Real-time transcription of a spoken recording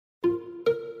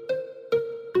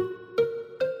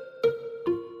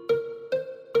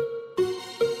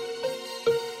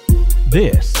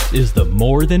This is the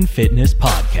More Than Fitness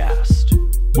Podcast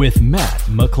with Matt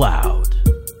McLeod.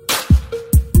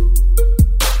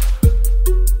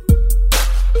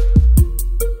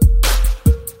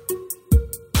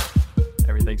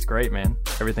 Everything's great, man.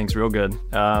 Everything's real good.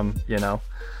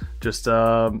 Just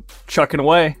chucking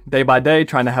away day by day,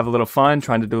 trying to have a little fun,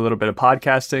 trying to do a little bit of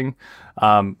podcasting.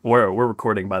 We're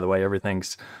recording, by the way.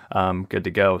 Everything's good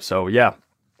to go. So yeah,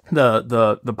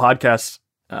 the podcast.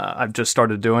 I've just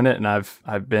started doing it, and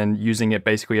I've been using it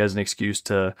basically as an excuse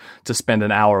to spend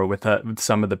an hour with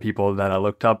some of the people that I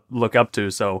look up to.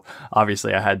 So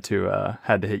obviously, I had to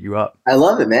hit you up. I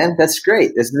love it, man. That's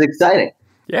great. This is exciting.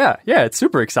 Yeah, it's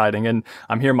super exciting, and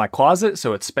I'm here in my closet,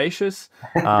 so it's spacious.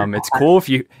 It's cool. If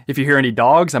you hear any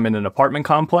dogs, I'm in an apartment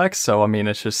complex, so I mean,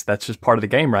 that's just part of the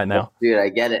game right now. Dude, I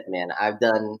get it, man.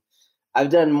 I've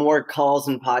done more calls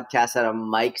and podcasts out of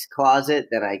Mike's closet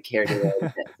than I care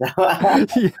to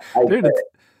admit.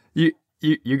 Dude,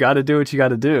 you got to do what you got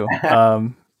to do.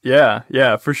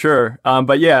 Yeah, for sure.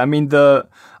 But yeah, I mean,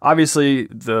 obviously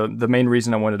the main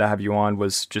reason I wanted to have you on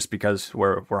was just because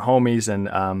we're homies,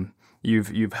 and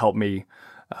you've helped me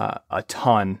a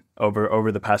ton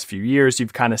over the past few years.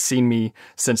 You've kind of seen me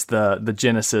since the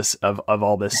genesis of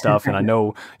all this stuff, and I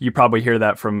know you probably hear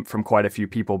that from quite a few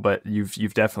people, but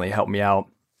you've definitely helped me out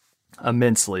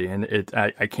immensely, and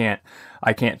I can't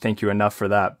thank you enough for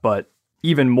that. But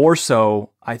even more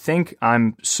so, I think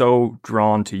I'm so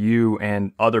drawn to you,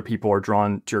 and other people are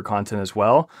drawn to your content as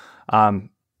well.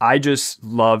 I just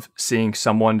love seeing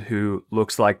someone who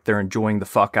looks like they're enjoying the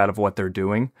fuck out of what they're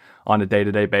doing on a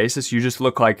day-to-day basis. You just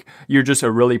look like you're just a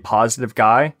really positive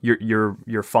guy.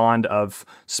 You're fond of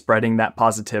spreading that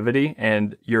positivity,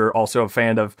 and you're also a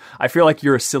fan of, I feel like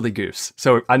you're a silly goose.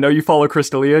 So I know you follow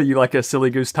Crystalia. You like a silly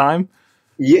goose time?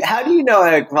 How do you know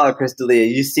I follow Crystalia?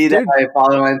 You see that I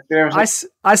follow on Instagram?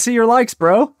 I see your likes,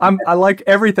 bro. I like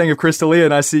everything of Crystalia,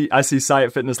 and I see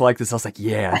Syatt Fitness like this. I was like,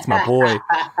 yeah, that's my boy.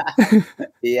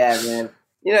 Yeah, man.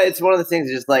 You know, it's one of the things.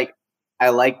 Just like I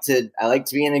like to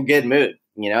be in a good mood.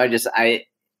 You know,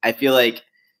 I feel like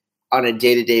on a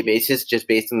day-to-day basis, just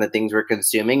based on the things we're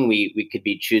consuming, we could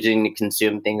be choosing to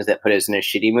consume things that put us in a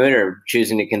shitty mood, or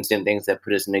choosing to consume things that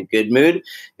put us in a good mood.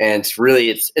 And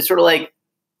it's sort of like,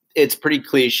 it's pretty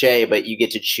cliche, but you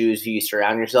get to choose who you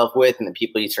surround yourself with, and the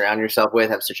people you surround yourself with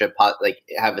have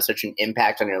such an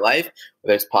impact on your life,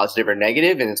 whether it's positive or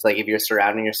negative. And it's like, if you're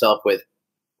surrounding yourself with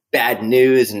bad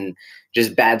news and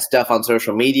just bad stuff on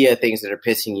social media, things that are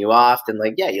pissing you off, then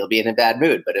like, yeah, you'll be in a bad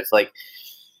mood. But if like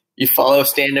you follow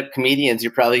stand-up comedians,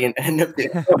 you're probably going to end up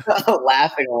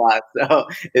laughing a lot. So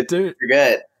it's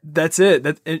good. That's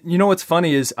it. You know what's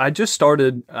funny is I just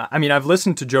started. I've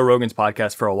listened to Joe Rogan's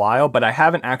podcast for a while, but I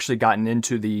haven't actually gotten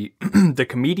into the the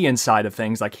comedian side of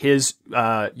things, like his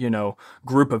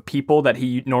group of people that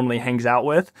he normally hangs out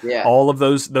with. Yeah. All of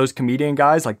those comedian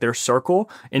guys, like their circle.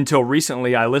 Until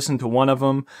recently, I listened to one of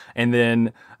them, and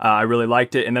then I really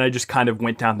liked it, and then I just kind of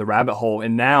went down the rabbit hole,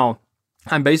 and now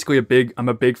I'm basically a big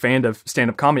fan of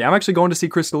stand-up comedy. I'm actually going to see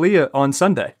Crystalia on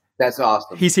Sunday. That's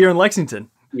awesome. He's here in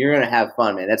Lexington. You're going to have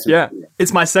fun, man.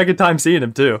 It's my second time seeing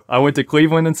him too. I went to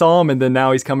Cleveland and saw him, and then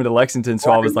now he's coming to Lexington. So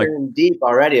I was like, deep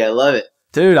already. I love it.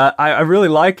 Dude, I really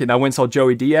like it. I went and saw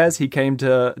Joey Diaz. He came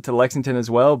to Lexington as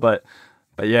well. But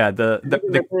yeah, Have you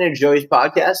listened to Joey's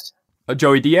podcast?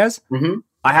 Joey Diaz? Mm-hmm.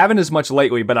 I haven't as much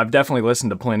lately, but I've definitely listened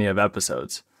to plenty of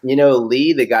episodes. You know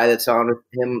Lee, the guy that's on with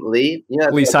him, Lee? You know,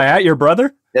 Lee Syatt, your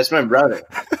brother? That's my brother.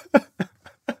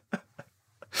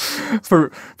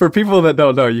 For people that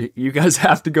don't know, you guys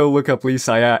have to go look up Lee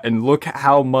Syatt and look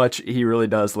how much he really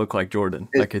does look like Jordan.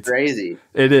 It's crazy.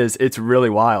 It is. It's really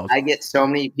wild. I get so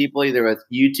many people either with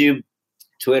YouTube,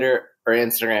 Twitter, or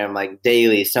Instagram, like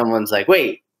daily. Someone's like,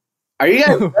 "Wait, are you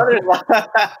guys brothers?"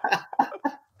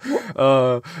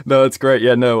 No, it's great.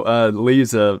 Yeah, no,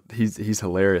 Lee's he's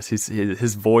hilarious.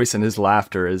 His voice and his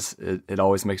laughter it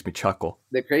always makes me chuckle.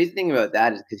 The crazy thing about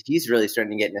that is because he's really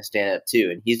starting to get into stand up too,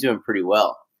 and he's doing pretty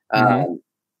well. Mm-hmm.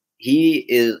 He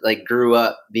is like grew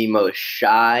up the most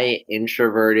shy,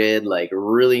 introverted, like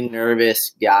really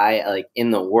nervous guy like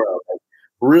in the world. Like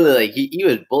really, like he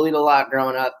was bullied a lot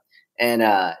growing up. And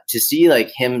to see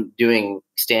like him doing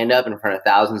stand up in front of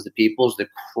thousands of people is the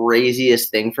craziest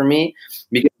thing for me,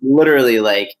 because literally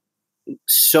like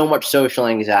so much social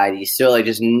anxiety, so like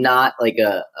just not like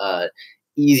a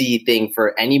easy thing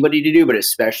for anybody to do, but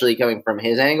especially coming from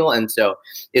his angle. And so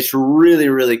it's really,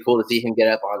 really cool to see him get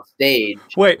up on stage.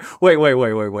 Wait.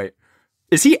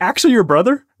 Is he actually your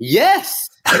brother? Yes.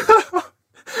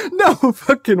 No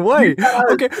fucking way.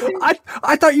 Okay,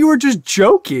 I thought you were just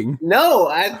joking. No,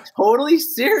 I'm totally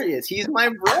serious. He's my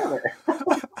brother.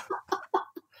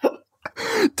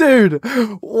 Dude,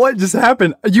 what just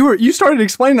happened? You started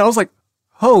explaining. I was like,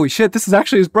 holy shit, this is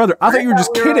actually his brother. I thought you were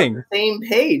just kidding. On the same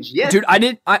page. Yes. Dude, I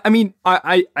mean,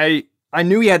 I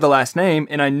knew he had the last name,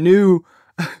 and I knew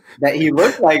that he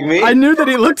looked like me. I knew that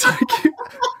he looked like you.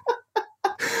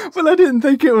 But I didn't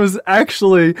think it was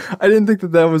actually, I didn't think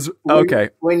that was, okay.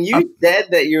 When you said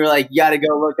that you were like, you got to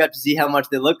go look up to see how much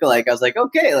they look alike, I was like,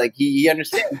 okay, like he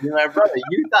understands. He's my brother.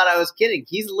 You thought I was kidding.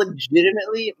 He's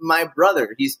legitimately my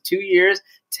brother. He's 2 years,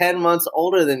 10 months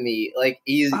older than me. Like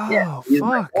he's my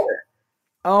brother.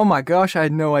 Oh my gosh, I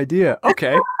had no idea.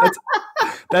 Okay.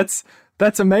 That's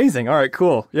amazing. All right,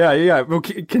 cool. Yeah. Well,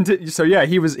 continue. So yeah,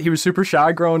 he was super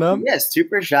shy growing up. Yeah,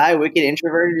 super shy, wicked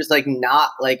introverted, just like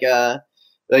not like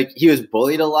like he was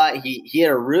bullied a lot. He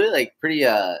had a really like pretty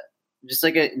just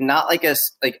like a not like a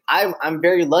like I'm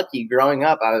very lucky growing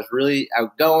up. I was really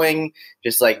outgoing,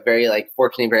 just like very like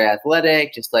fortunately very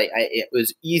athletic. Just like it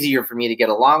was easier for me to get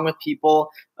along with people.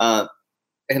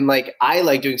 And like I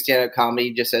like doing stand-up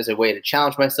comedy just as a way to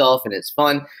challenge myself, and it's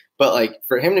fun. But like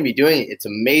for him to be doing it, it's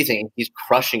amazing. He's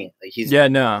crushing it. Like he's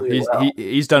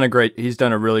he's done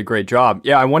a really great job.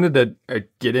 Yeah, I wanted to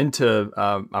get into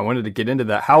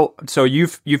that. How so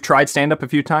you've tried stand-up a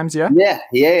few times, yeah?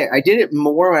 Yeah. I did it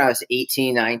more when I was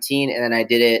 18, 19, and then I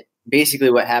did it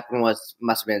basically what happened was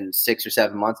must have been 6 or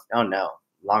 7 months. Oh no,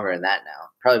 longer than that now.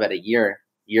 Probably about a year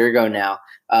ago now.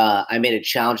 I made a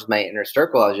challenge with my inner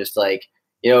circle. I was just like,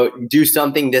 do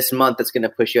something this month that's going to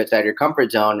push you outside your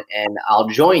comfort zone, and I'll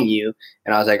join you.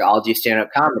 And I was like, I'll do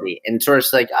stand-up comedy. And sort of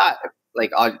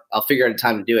like, I'll figure out a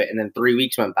time to do it. And then 3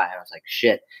 weeks went by, and I was like,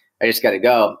 shit, I just got to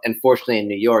go. And fortunately, in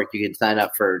New York, you can sign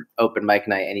up for open mic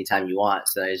night anytime you want.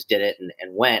 So I just did it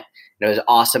and went. And it was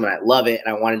awesome, and I love it,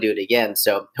 and I want to do it again.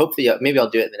 So hopefully, maybe I'll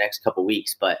do it in the next couple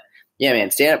weeks. But yeah, man,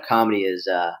 stand-up comedy is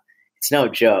it's no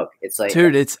joke. It's like,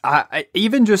 dude, it's I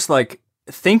even just like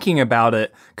thinking about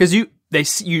it because you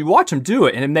watch them do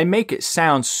it and they make it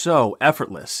sound so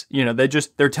effortless.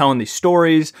 They're telling these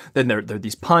stories, then they're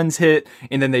these puns hit,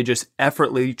 and then they just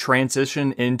effortlessly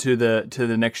transition into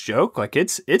the next joke. Like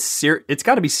it's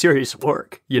got to be serious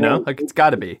work, like it's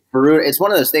got to be. It's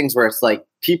one of those things where it's like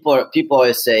people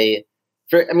always say,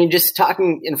 just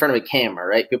talking in front of a camera,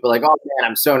 right? People are like, oh man,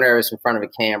 I'm so nervous in front of a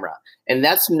camera. And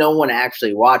that's no one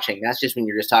actually watching. That's just when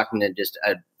you're just talking to just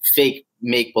a fake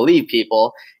make-believe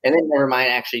people, and then never mind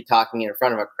actually talking in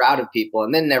front of a crowd of people,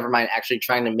 and then never mind actually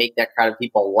trying to make that crowd of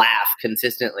people laugh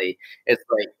consistently. It's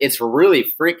like, it's really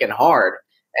freaking hard.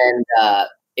 And I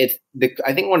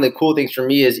think one of the cool things for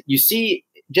me is you see,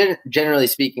 generally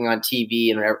speaking on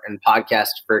TV and podcasts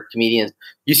for comedians,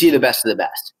 you see the best of the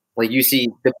best. Like you see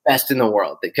the best in the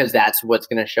world because that's what's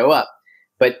going to show up.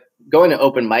 But going to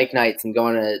open mic nights and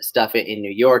going to stuff in New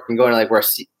York and going to like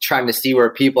trying to see where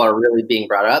people are really being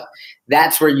brought up,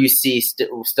 that's where you see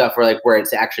stuff where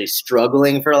it's actually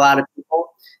struggling for a lot of people.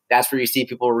 That's where you see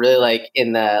people really like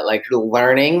in the like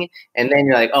learning, and then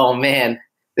you're like, oh man,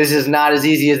 this is not as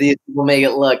easy as these people make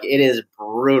it look. It is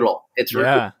brutal. It's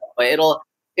brutal, but it'll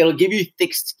give you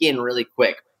thick skin really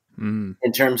quick in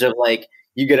terms of like.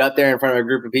 You get up there in front of a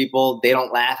group of people, they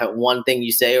don't laugh at one thing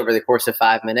you say over the course of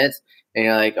 5 minutes. And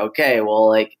you're like, okay, well,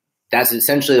 like that's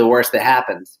essentially the worst that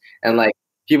happens. And like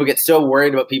people get so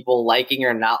worried about people liking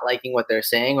or not liking what they're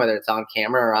saying, whether it's on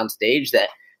camera or on stage, that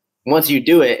once you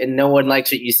do it and no one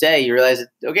likes what you say, you realize,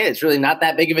 okay, it's really not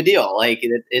that big of a deal. Like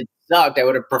it sucked. I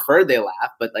would have preferred they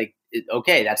laugh, but like,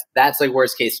 okay, that's like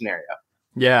worst case scenario.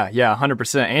 Yeah,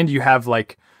 100%. And you have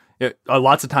like,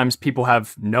 lots of times people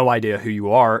have no idea who you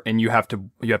are, and you have to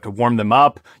warm them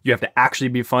up. You have to actually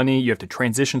be funny. You have to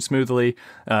transition smoothly.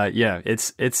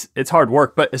 It's hard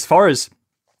work. But as far as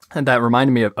that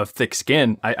reminded me of thick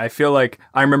skin, I feel like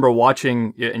I remember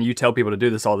watching, and you tell people to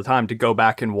do this all the time, to go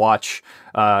back and watch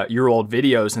your old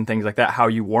videos and things like that. How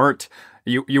you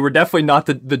were definitely not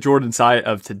the Jordan Syatt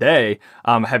of today.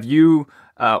 Have you?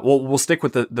 We'll stick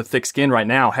with the thick skin right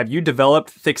now. Have you developed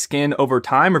thick skin over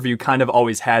time, or have you kind of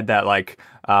always had that like,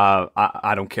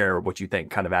 I don't care what you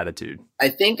think kind of attitude? I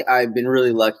think I've been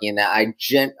really lucky in that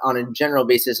on a general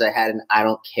basis, I had an I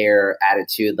don't care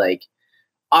attitude. Like,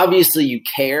 obviously you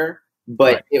care,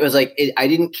 but right. It was like, I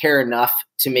didn't care enough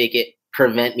to make it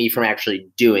prevent me from actually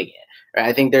doing it. Right?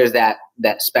 I think there's that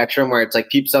spectrum where it's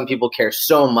like some people care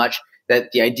so much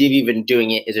that the idea of even doing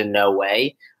it is a no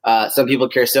way. Some people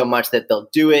care so much that they'll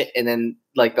do it, and then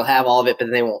like they'll have all of it, but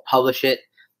then they won't publish it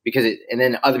and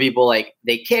then other people like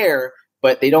they care,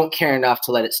 but they don't care enough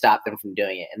to let it stop them from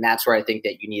doing it. And that's where I think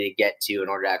that you need to get to in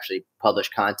order to actually publish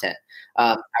content.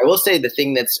 I will say the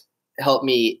thing that's helped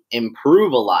me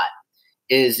improve a lot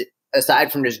is,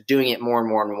 aside from just doing it more and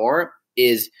more and more,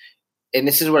 is, and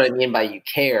this is what I mean by you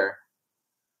care,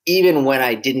 even when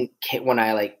I didn't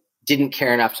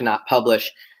care enough to not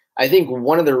publish, I think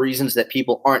one of the reasons that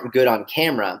people aren't good on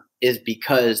camera is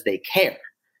because they care.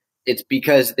 It's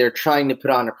because they're trying to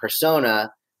put on a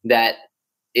persona that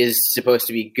is supposed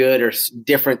to be good or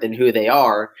different than who they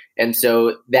are. And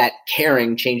so that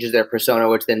caring changes their persona,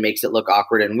 which then makes it look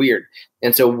awkward and weird.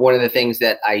 And so one of the things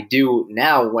that I do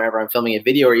now whenever I'm filming a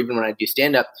video, or even when I do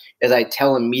stand up, is I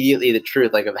tell immediately the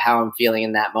truth, like of how I'm feeling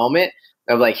in that moment,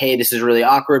 of like, hey, this is really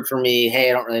awkward for me. Hey,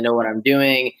 I don't really know what I'm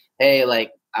doing. Hey,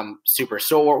 like I'm super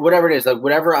sore, whatever it is, like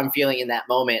whatever I'm feeling in that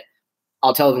moment,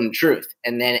 I'll tell them the truth.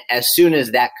 And then as soon as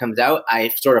that comes out, I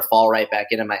sort of fall right back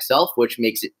into myself, which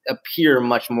makes it appear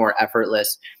much more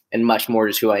effortless and much more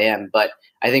just who I am. But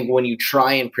I think when you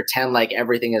try and pretend like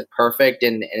everything is perfect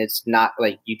and it's not,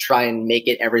 like you try and make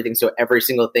it everything so every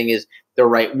single thing is the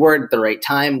right word at the right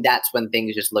time, that's when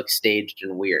things just look staged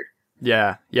and weird.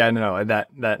 Yeah, no,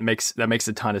 that makes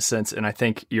a ton of sense. And I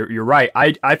think you're right.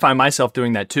 I find myself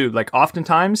doing that too. Like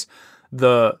oftentimes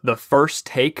the first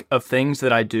take of things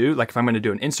that I do, like if I'm going to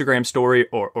do an Instagram story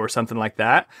or something like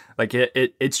that, like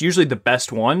it's usually the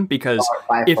best one because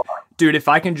if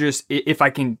I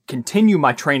can continue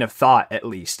my train of thought, at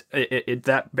least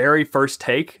that very first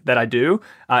take that I do,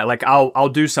 like I'll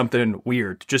do something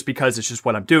weird just because it's just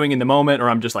what I'm doing in the moment, or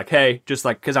I'm just like, hey, just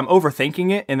like, cause I'm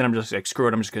overthinking it. And then I'm just like, screw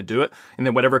it. I'm just going to do it. And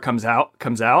then whatever comes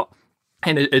out.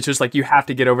 And it's just like you have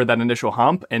to get over that initial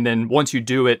hump. And then once you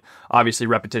do it, obviously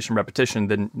repetition,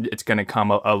 then it's going to come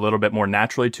a little bit more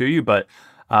naturally to you. But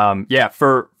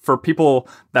for people,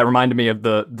 that reminded me of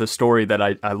the story that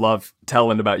I love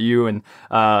telling about you. And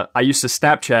I used to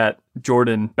Snapchat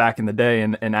Jordan back in the day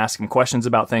and ask him questions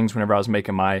about things whenever I was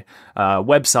making my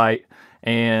website.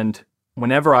 And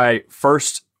whenever I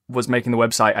first was making the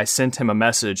website, I sent him a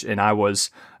message and I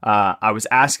just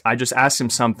asked him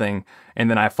something, and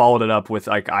then I followed it up with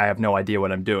like, I have no idea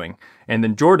what I'm doing. And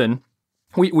then Jordan,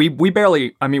 we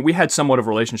barely, I mean, we had somewhat of a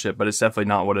relationship, but it's definitely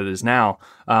not what it is now.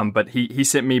 But he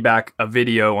sent me back a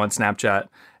video on Snapchat,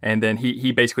 and then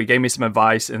he basically gave me some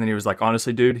advice, and then he was like,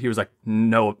 honestly, dude, he was like,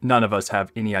 no, none of us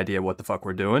have any idea what the fuck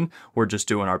we're doing. We're just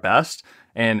doing our best.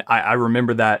 And I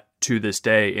remember that to this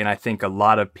day. And I think a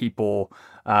lot of people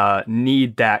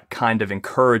need that kind of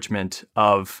encouragement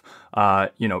of,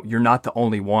 you're not the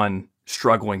only one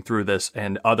struggling through this,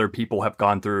 and other people have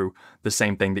gone through the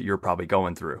same thing that you're probably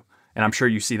going through. And I'm sure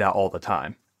you see that all the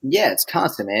time. Yeah, it's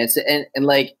constant, man. And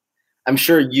like, I'm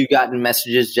sure you've gotten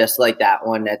messages just like that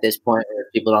one at this point where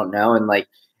people don't know. And like,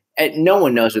 no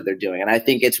one knows what they're doing. And I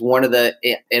think it's one of I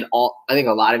think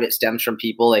a lot of it stems from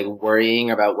people like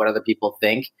worrying about what other people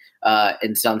think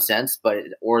in some sense,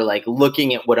 or like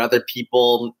looking at what other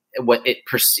people,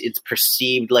 it's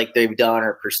perceived like they've done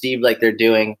or perceived like they're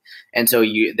doing. And so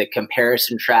the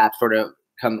comparison trap sort of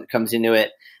comes into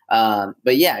it.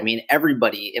 But yeah, I mean,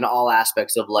 everybody in all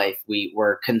aspects of life,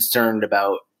 we're concerned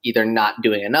about either not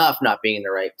doing enough, not being in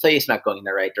the right place, not going in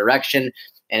the right direction.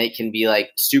 And it can be like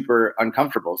super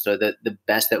uncomfortable. So the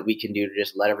best that we can do to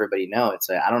just let everybody know, it's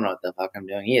like, I don't know what the fuck I'm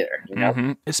doing either. You know?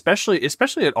 Mm-hmm. Especially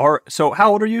at so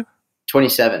how old are you?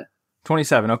 27.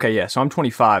 27. Okay. Yeah. So I'm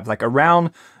 25, like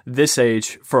around this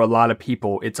age for a lot of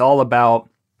people, it's all about,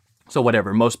 so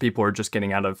whatever, most people are just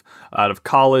getting out of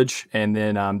college, and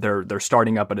then they're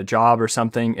starting up at a job or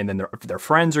something, and then their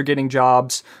friends are getting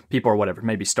jobs. People are whatever,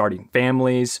 maybe starting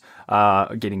families,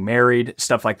 getting married,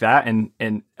 stuff like that.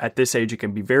 And at this age, it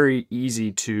can be very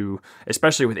easy to,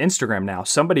 especially with Instagram now,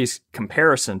 somebody's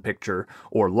comparison picture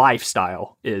or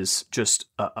lifestyle is just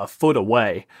a foot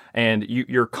away, and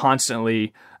you're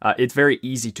constantly. It's very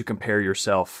easy to compare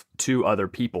yourself to other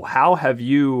people. How have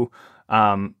you?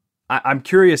 I'm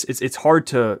curious. It's hard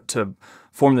to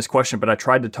form this question, but I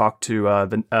tried to talk to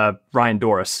Ryan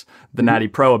Doris, the Natty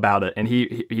Pro, about it, and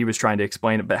he was trying to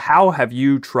explain it. But how have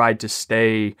you tried to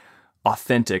stay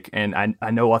authentic? And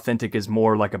I know authentic is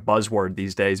more like a buzzword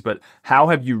these days, but how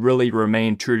have you really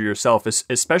remained true to yourself,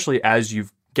 especially as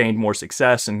you've gained more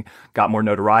success and got more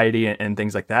notoriety and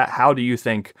things like that? How do you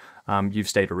think you've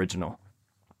stayed original?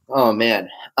 Oh man.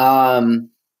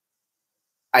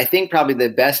 I think probably the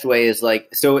best way is like,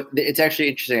 so it's actually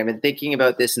interesting. I've been thinking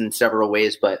about this in several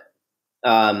ways, but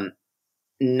I'd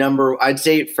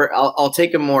say I'll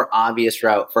take a more obvious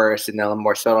route first and then a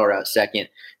more subtle route second.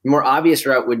 The more obvious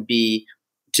route would be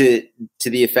to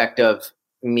the effect of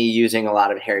me using a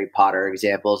lot of Harry Potter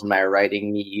examples in my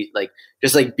writing, me like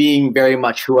just like being very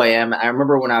much who I am. I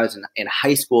remember when I was in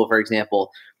high school, for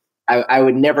example, I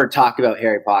would never talk about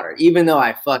Harry Potter, even though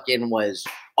I fucking was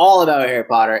all about Harry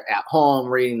Potter at home,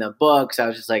 reading the books. I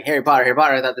was just like, Harry Potter.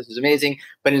 I thought this was amazing.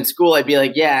 But in school, I'd be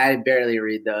like, yeah, I barely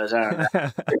read those. I don't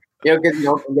know.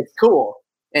 Because it's cool.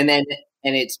 And then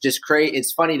And it's just crazy.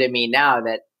 It's funny to me now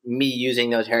that me using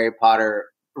those Harry Potter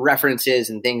references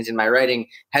and things in my writing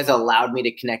has allowed me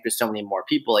to connect with so many more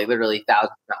people, like literally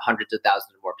thousands, hundreds of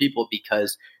thousands of more people,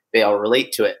 because they all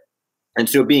relate to it. And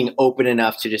so being open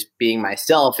enough to just being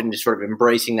myself and just sort of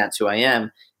embracing that's who I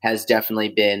am has definitely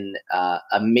been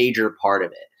a major part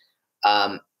of it.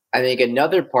 I think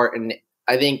another part, and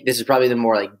I think this is probably the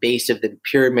more like base of the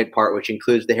pyramid part, which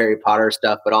includes the Harry Potter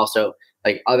stuff, but also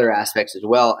like other aspects as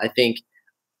well. I think,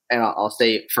 and I'll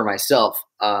say for myself,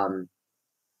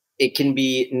 it can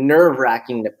be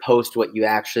nerve-wracking to post what you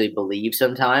actually believe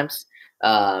sometimes.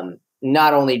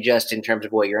 Not only just in terms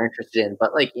of what you're interested in,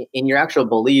 but like in your actual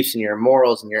beliefs and your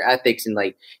morals and your ethics. And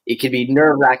like, it can be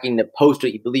nerve-wracking to post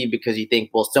what you believe because you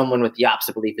think, well, someone with the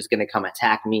opposite belief is going to come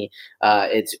attack me.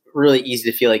 It's really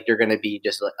easy to feel like you're going to be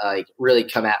just like really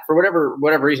come at for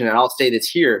whatever reason. And I'll say this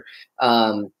here.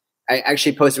 I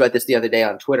actually posted about this the other day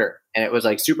on Twitter, and it was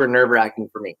like super nerve-wracking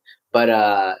for me, but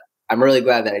I'm really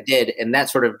glad that I did. And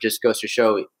that sort of just goes to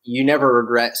show you never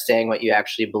regret saying what you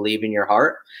actually believe in your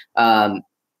heart.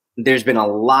 There's been a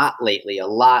lot lately,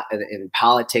 in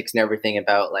politics and everything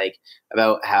about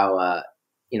how,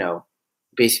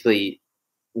 basically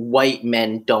white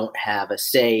men don't have a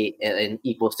say, an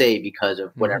equal say because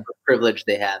of whatever privilege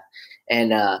they have.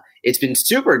 And it's been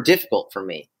super difficult for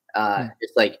me.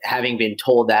 It's like having been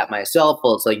told that myself,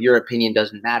 well, it's like your opinion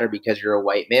doesn't matter because you're a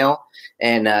white male.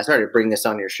 And sorry to bring this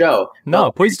on your show.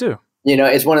 No, please do.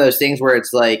 It's one of those things where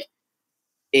it's like,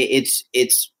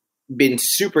 it's been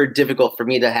super difficult for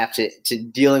me to have to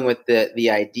dealing with the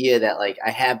idea that like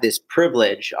I have this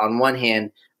privilege on one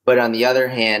hand, but on the other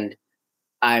hand,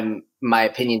 my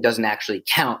opinion doesn't actually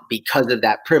count because of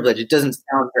that privilege. It doesn't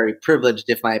sound very privileged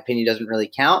if my opinion doesn't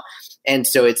really count. And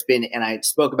so and I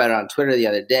spoke about it on Twitter the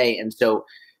other day. And so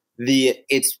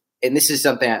and this is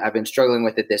something I've been struggling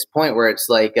with at this point, where it's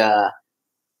like,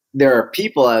 there are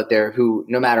people out there who,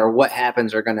 no matter what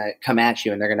happens, are going to come at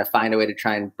you, and they're going to find a way to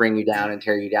try and bring you down and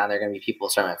tear you down. They're going to be people.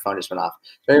 Sorry, my phone just went off.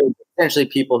 They're essentially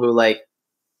people who like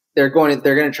they're going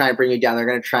to try and bring you down. They're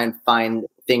going to try and find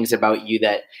things about you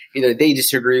that either they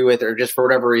disagree with, or just for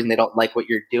whatever reason they don't like what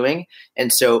you're doing.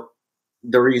 And so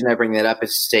the reason I bring that up is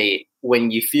to say,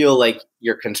 when you feel like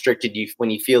you're constricted, when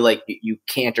you feel like you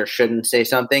can't or shouldn't say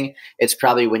something, it's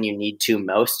probably when you need to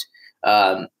most.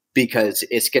 Because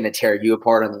it's going to tear you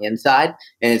apart on the inside.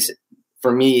 And it's,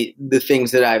 for me, the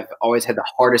things that I've always had the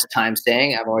hardest time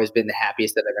saying, I've always been the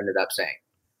happiest that I've ended up saying.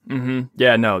 Mm-hmm.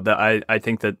 Yeah, no, I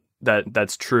think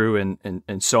that's true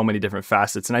in so many different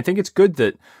facets. And I think it's good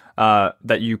that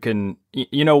you can,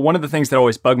 one of the things that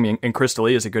always bug me, and Crystal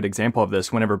Lee is a good example of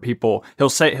this, whenever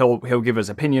he'll give his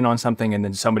opinion on something, and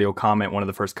then somebody will comment, one of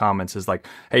the first comments is like,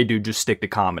 hey dude, just stick to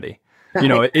comedy.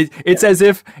 It's as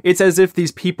if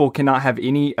these people cannot have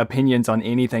any opinions on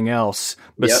anything else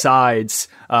besides,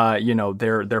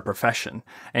 their profession,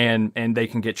 and they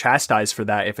can get chastised for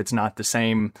that if it's not the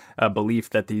same belief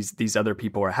that these other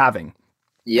people are having.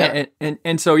 Yeah,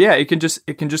 and so it can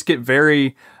just get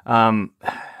very,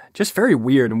 just very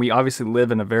weird, and we obviously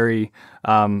live in a very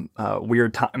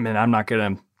weird time, and I'm not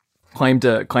gonna claim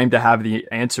to have the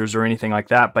answers or anything like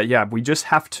that, but yeah, we just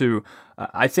have to.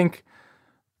 I think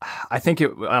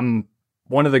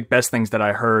one of the best things that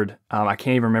I heard, I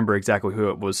can't even remember exactly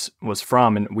who it was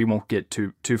from, and we won't get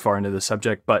too far into the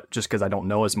subject, but just because I don't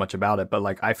know as much about it. But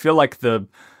like, I feel like the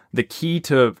key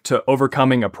to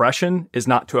overcoming oppression is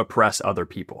not to oppress other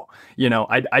people.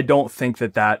 I don't think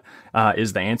that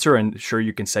is the answer. And sure,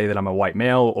 you can say that I'm a white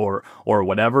male or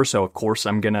whatever. So of course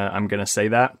I'm gonna say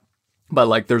that. But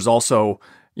like, there's also,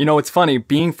 it's funny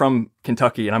being from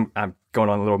Kentucky, and I'm going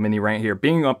on a little mini rant here.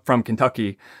 Being up from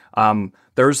Kentucky,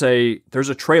 there's a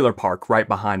trailer park right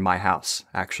behind my house,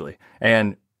 actually.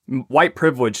 And white male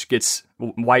privilege gets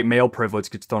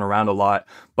thrown around a lot.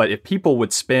 But if people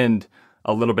would spend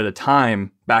a little bit of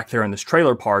time back there in this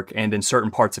trailer park and in certain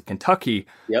parts of Kentucky,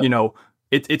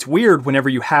 it's weird whenever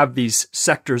you have these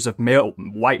sectors of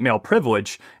white male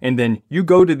privilege, and then you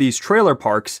go to these trailer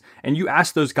parks and you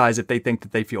ask those guys if they think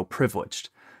that they feel privileged.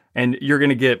 And you're going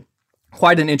to get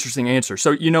quite an interesting answer.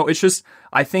 So, it's just,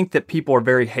 I think that people are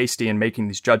very hasty in making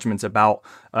these judgments about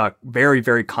very,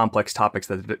 very complex topics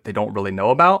that they don't really know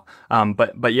about.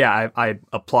 But yeah, I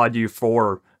applaud you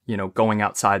for, going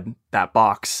outside that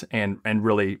box and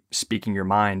really speaking your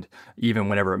mind, even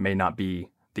whenever it may not be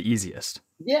the easiest.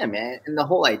 Yeah, man. And the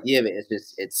whole idea of it is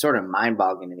just, it's sort of mind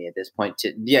boggling to me at this point.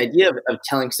 The idea of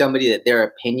telling somebody that their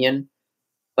opinion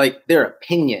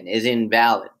is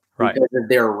invalid. Right. Because of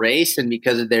their race and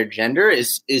because of their gender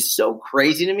is so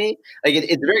crazy to me. Like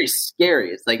it's very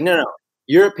scary. It's like, no,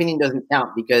 your opinion doesn't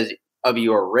count because of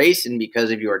your race and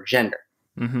because of your gender.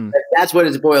 Like, that's what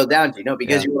it's boiled down to,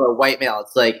 because you are a white male.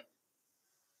 It's like,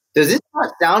 does this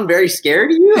not sound very scary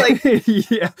to you? Like, does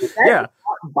that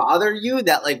not bother you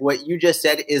that like what you just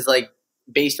said is like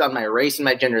based on my race and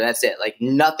my gender? That's it. Like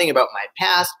nothing about my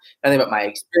past, nothing about my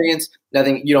experience,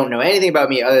 nothing. You don't know anything about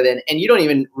me other than, and you don't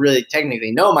even really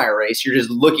technically know my race. You're just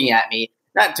looking at me.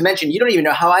 Not to mention, you don't even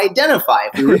know how I identify.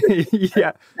 If you really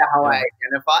how I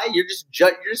identify, you're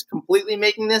just completely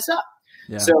making this up.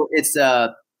 Yeah. So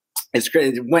it's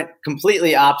crazy. It went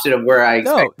completely opposite of where I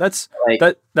expected.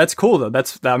 No, that's cool though.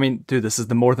 Dude, this is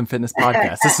the More Than Fitness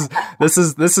podcast.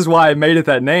 This is why I made it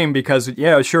that name, because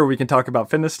sure, we can talk about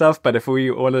fitness stuff, but if we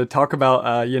want to talk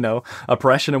about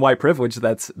oppression and white privilege,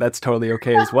 that's totally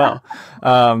okay as well.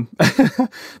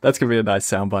 That's gonna be a nice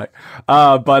soundbite.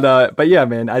 But yeah,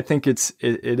 man, I think it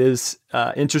is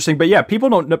interesting. But yeah,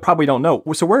 people probably don't know.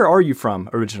 So where are you from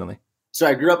originally? So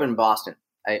I grew up in Boston.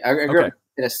 I grew up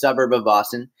in a suburb of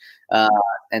Boston,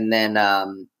 and then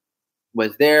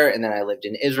was there, and then I lived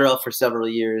in Israel for several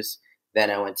years.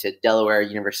 Then I went to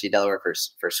University of Delaware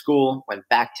for school, went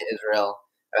back to Israel,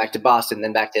 back to Boston,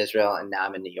 then back to Israel, and now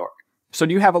I'm in New York. So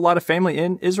do you have a lot of family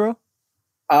in Israel?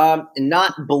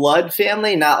 Not blood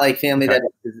family, not like family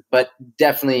but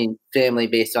definitely family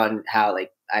based on how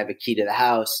like I have a key to the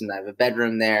house and I have a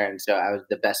bedroom there. And so I was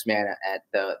the best man at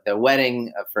the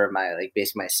wedding for my, like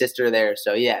basically my sister there.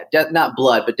 So yeah, not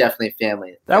blood, but definitely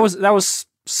family. That was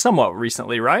somewhat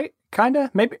recently, right?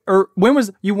 Kinda, maybe, or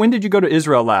when did you go to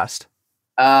Israel last?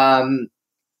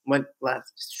 Went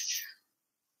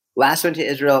last went to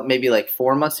Israel maybe like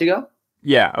 4 months ago.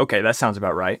 Yeah. Okay. That sounds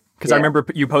about right. Cause I remember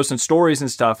you posting stories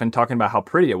and stuff and talking about how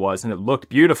pretty it was and it looked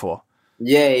beautiful.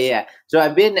 Yeah. So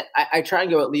I try and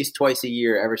go at least twice a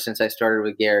year ever since I started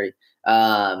with Gary.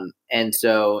 And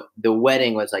so the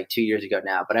wedding was like 2 years ago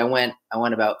now, but I went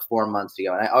about 4 months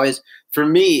ago. And for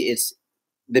me, it's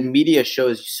the media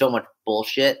shows so much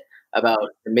bullshit about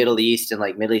the Middle East and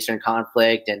like Middle Eastern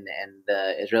conflict and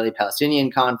the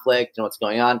Israeli-Palestinian conflict and what's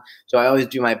going on. So I always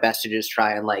do my best to just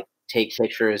try and like take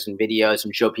pictures and videos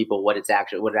and show people what it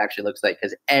actually looks like.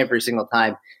 Because every single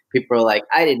time people are like,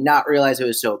 I did not realize it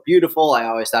was so beautiful. I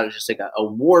always thought it was just like a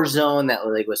war zone that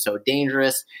like was so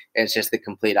dangerous. And it's just the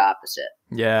complete opposite.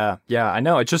 Yeah. I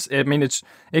know. It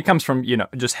comes from,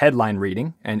 just headline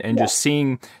reading and just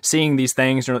seeing these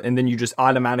things. And then you just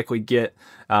automatically get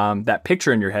that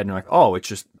picture in your head and you're like, oh, it's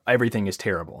just, everything is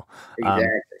terrible. Exactly.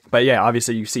 But yeah,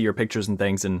 obviously you see your pictures and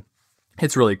things and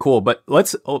it's really cool. But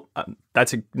that's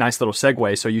a nice little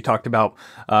segue. So you talked about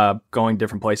going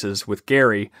different places with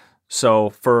Gary. So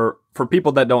for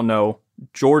people that don't know,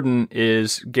 Jordan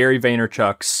is Gary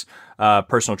Vaynerchuk's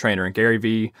personal trainer. And Gary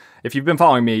V, if you've been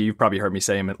following me, you've probably heard me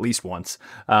say him at least once.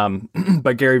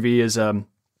 But Gary V is a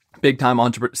big-time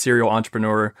serial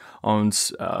entrepreneur,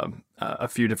 owns a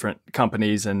few different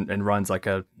companies and runs like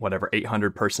a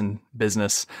 800-person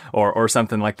business or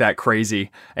something like that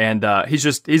crazy. And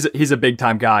he's a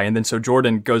big-time guy. And then so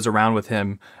Jordan goes around with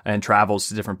him and travels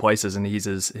to different places, and he's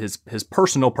his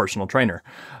personal trainer.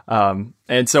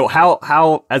 And so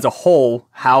how as a whole,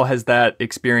 how has that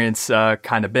experience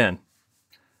kind of been?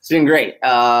 It's been great.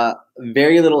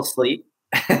 Very little sleep.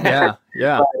 Yeah.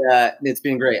 But it's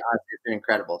been great. Honestly, it's been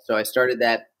incredible. So I started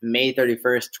that May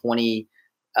 31st,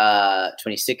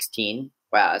 2016.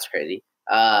 Wow, that's crazy.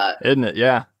 Isn't it?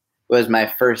 Yeah. Was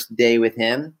my first day with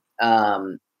him.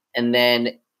 And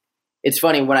then it's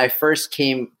funny, when I first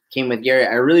came with Gary,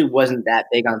 I really wasn't that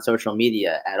big on social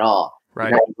media at all.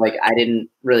 Right. Like I didn't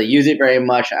really use it very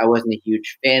much. I wasn't a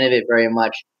huge fan of it very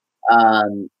much.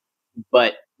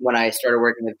 But when I started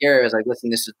working with Gary, I was like, listen,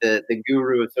 this is the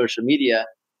guru of social media.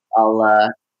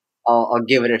 I'll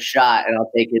give it a shot and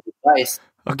I'll take his advice.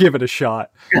 I'll give it a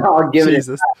shot. I'll give it a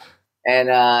shot. And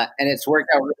it's worked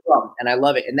out really well. And I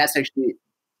love it. And that's actually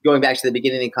going back to the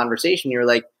beginning of the conversation. You're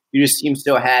like, you just seem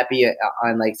so happy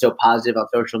on like so positive on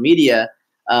social media.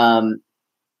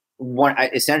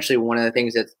 Essentially one of the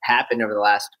things that's happened over the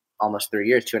last almost 3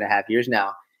 years, 2.5 years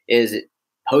now, is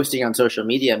posting on social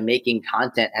media, making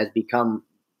content has become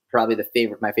probably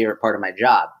my favorite part of my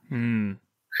job.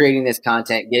 Creating this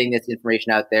content, getting this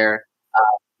information out there,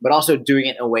 but also doing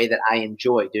it in a way that I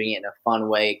enjoy, doing it in a fun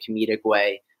way, comedic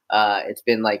way. It's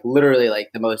been like literally like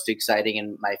the most exciting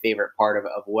and my favorite part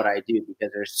of what I do,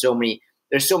 because there's so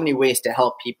many ways to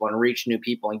help people and reach new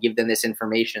people and give them this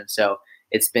information. So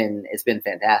it's been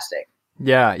fantastic.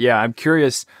 Yeah. I'm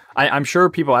curious. I'm sure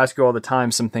people ask you all the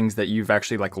time some things that you've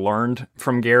actually like learned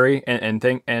from Gary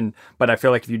but I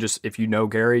feel like if you know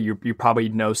Gary, you probably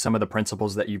know some of the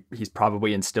principles that he's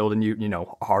probably instilled in you,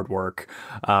 hard work,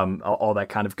 all that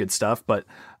kind of good stuff. But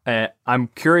I'm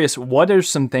curious, what are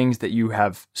some things that you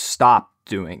have stopped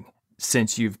doing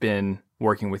since you've been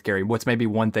working with Gary? What's maybe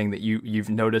one thing that you've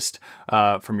noticed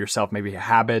from yourself, maybe a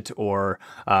habit or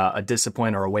a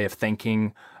discipline or a way of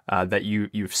thinking that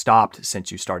you've stopped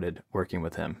since you started working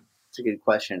with him? It's a good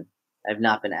question. I've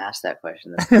not been asked that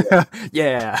question.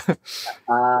 Yeah.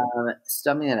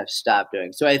 Something that I've stopped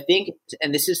doing. So I think,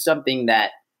 and this is something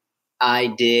that I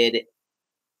did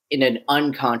in an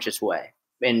unconscious way,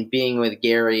 and being with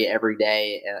Gary every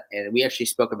day, and we actually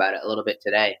spoke about it a little bit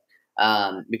today,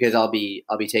 because I'll be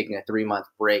taking a 3-month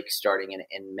break starting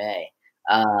in May.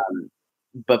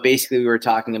 But basically, we were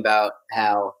talking about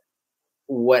how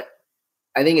what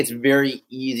I think it's very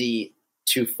easy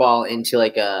to fall into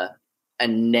like a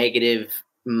negative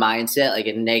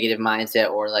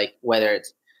mindset, or like whether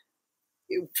it's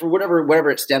for whatever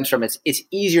it stems from, it's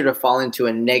easier to fall into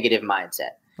a negative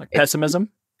mindset, Like pessimism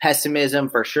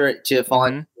for sure, to fall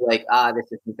into like,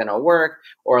 this isn't going to work,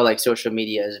 or like social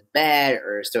media is bad,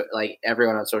 or so like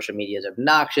everyone on social media is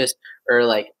obnoxious, or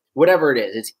like whatever it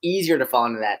is. It's easier to fall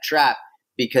into that trap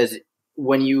because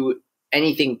when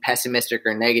anything pessimistic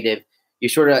or negative, you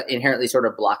sort of inherently sort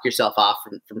of block yourself off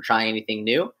from trying anything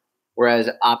new. Whereas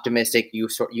optimistic, you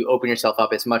open yourself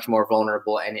up. It's much more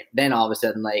vulnerable, and then all of a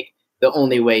sudden, like, the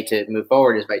only way to move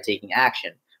forward is by taking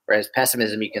action. Whereas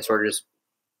pessimism, you can sort of just,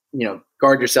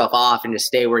 guard yourself off and just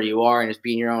stay where you are and just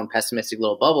be in your own pessimistic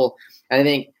little bubble. And I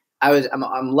think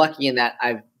I'm lucky in that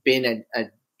I've been a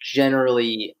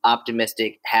generally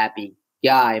optimistic, happy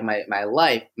guy my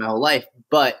whole life,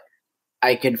 but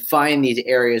I could find these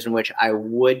areas in which I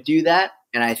would do that.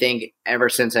 And I think ever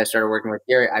since I started working with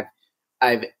Gary,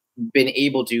 I've been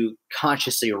able to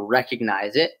consciously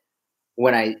recognize it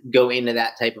when I go into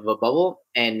that type of a bubble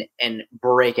and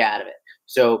break out of it.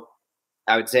 So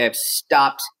I would say I've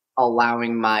stopped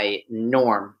allowing my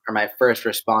norm or my first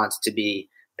response to be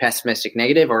pessimistic,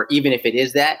 negative, or even if it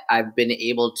is that, I've been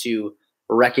able to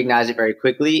recognize it very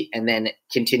quickly and then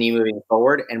continue moving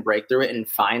forward and break through it and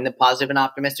find the positive and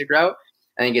optimistic route.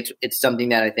 I think it's something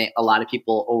that I think a lot of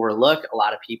people overlook, a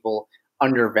lot of people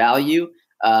undervalue.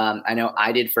 I know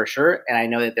I did for sure. And I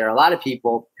know that there are a lot of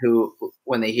people who,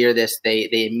 when they hear this, they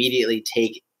immediately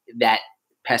take that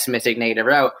pessimistic, negative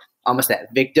route, almost that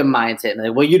victim mindset. And they're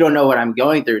like, well, you don't know what I'm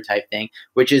going through type thing,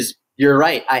 which is, you're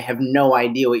right. I have no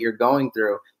idea what you're going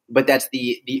through. But that's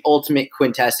the ultimate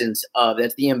quintessence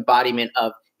that's the embodiment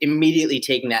of immediately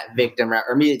taking that victim route,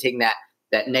 or immediately taking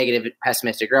that negative,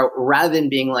 pessimistic route, rather than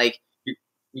being like,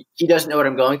 he doesn't know what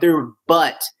I'm going through,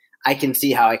 but I can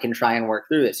see how I can try and work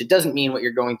through this. It doesn't mean what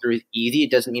you're going through is easy.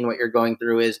 It doesn't mean what you're going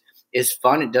through is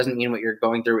fun. It doesn't mean what you're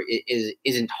going through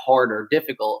isn't hard or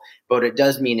difficult. But what it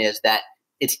does mean is that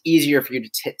it's easier for you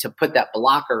to put that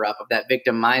blocker up of that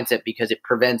victim mindset, because it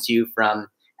prevents you from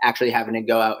actually having to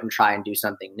go out and try and do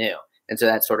something new. And so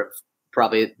that's sort of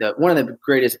probably one of the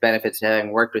greatest benefits of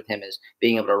having worked with him, is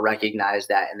being able to recognize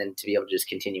that and then to be able to just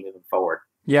continue moving forward.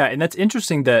 Yeah, and that's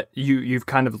interesting that you've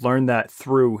kind of learned that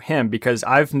through him, because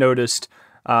I've noticed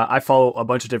I follow a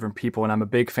bunch of different people, and I'm a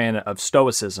big fan of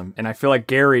Stoicism. And I feel like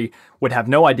Gary would have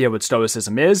no idea what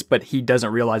Stoicism is, but he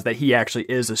doesn't realize that he actually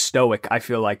is a Stoic, I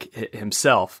feel like,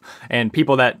 himself. And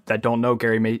people that don't know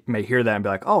Gary may hear that and be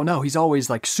like, oh no, he's always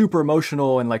like super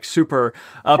emotional and like super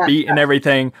upbeat and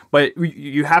everything. But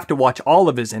you have to watch all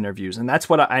of his interviews. And that's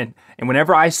what and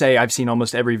whenever I say I've seen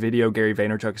almost every video Gary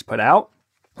Vaynerchuk has put out,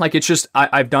 like, it's just,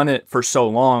 I've done it for so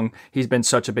long. He's been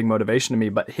such a big motivation to me,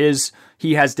 but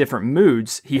he has different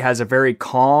moods. He has a very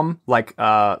calm, like,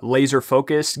 laser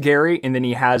focused Gary. And then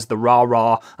he has the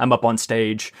rah, I'm up on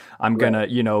stage, I'm gonna,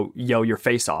 yell your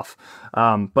face off.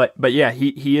 But yeah,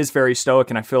 he is very stoic.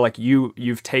 And I feel like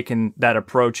you've taken that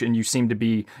approach, and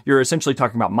you're essentially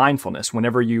talking about mindfulness.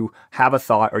 Whenever you have a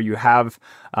thought, or you have,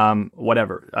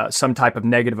 some type of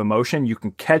negative emotion, you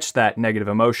can catch that negative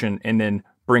emotion and then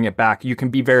bring it back. You can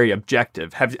be very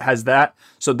objective.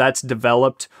 So that's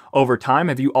developed over time?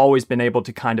 Have you always been able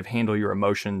to kind of handle your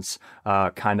emotions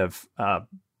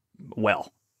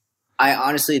well? I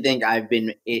honestly think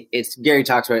it's Gary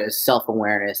talks about it as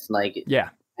self-awareness. Like, yeah,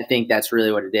 I think that's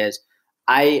really what it is.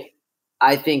 I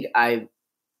think I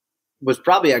was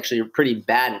probably actually pretty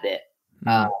bad at it.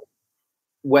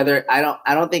 Whether I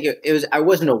don't think it was, I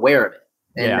wasn't aware of it.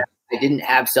 And I didn't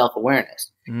have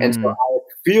self-awareness. And so I would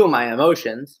feel my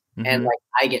emotions, and like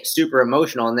I get super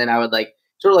emotional, and then I would like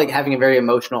sort of like having a very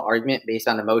emotional argument based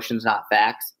on emotions, not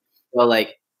facts. Well,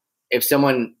 like if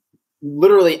someone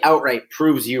literally outright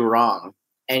proves you wrong,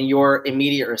 and your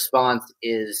immediate response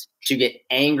is to get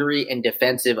angry and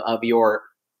defensive of your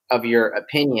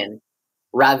opinion,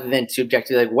 rather than to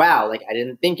objectively like, wow, like I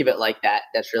didn't think of it like that.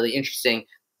 That's really interesting.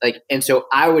 Like, and so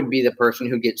I would be the person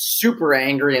who gets super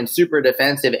angry and super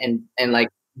defensive and like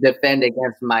defend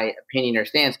against my opinion or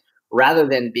stance, rather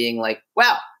than being like,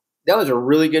 wow, that was a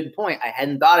really good point. I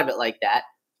hadn't thought of it like that.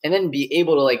 And then be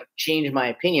able to like change my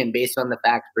opinion based on the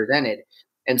facts presented.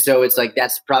 And so it's like,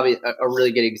 that's probably a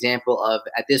really good example of,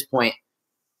 at this point,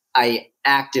 I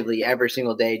actively every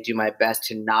single day do my best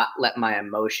to not let my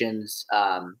emotions,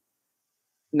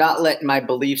 not let my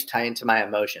beliefs tie into my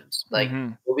emotions. Like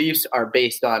beliefs are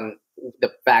based on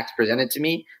the facts presented to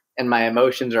me, and my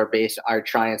emotions are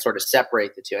try and sort of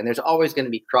separate the two. And there's always going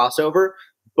to be crossover,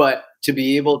 but to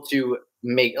be able to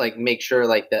make sure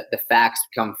like the facts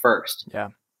come first. Yeah.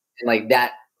 And like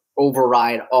that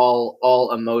override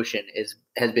all emotion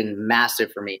has been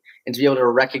massive for me. And to be able to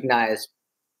recognize,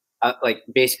 like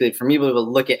basically for me to be able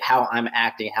to look at how I'm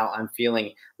acting, how I'm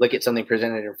feeling, look at something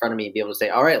presented in front of me and be able to say,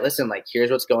 all right, listen, like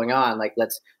here's what's going on. Like,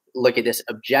 let's look at this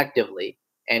objectively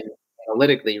and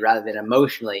analytically rather than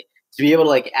emotionally. To be able to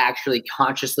like actually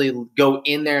consciously go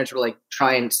in there and sort of like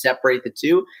try and separate the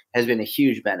two has been a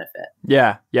huge benefit.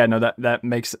 Yeah. No, that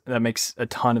makes a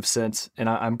ton of sense. And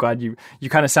I'm glad you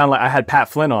kind of sound like I had Pat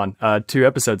Flynn on 2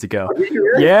 episodes ago. Oh, did you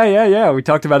really? Yeah. We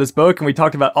talked about his book and we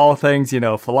talked about all things,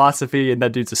 philosophy, and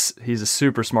that he's a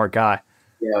super smart guy.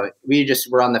 We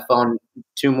just were on the phone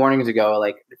 2 mornings ago,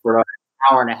 like for an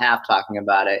hour and a half talking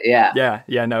about it. Yeah.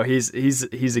 No,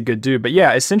 he's a good dude. But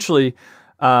yeah, essentially,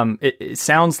 it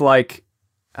sounds like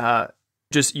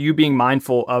just you being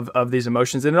mindful of these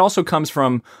emotions, and it also comes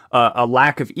from a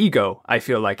lack of ego, I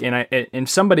feel like, and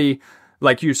somebody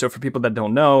like you. So for people that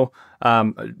don't know,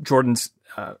 Jordan's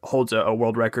holds a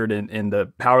world record in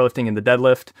the powerlifting and the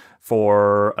deadlift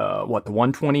for the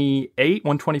 128,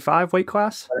 125 weight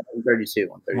class.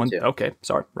 132. Okay,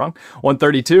 sorry, wrong.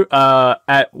 132.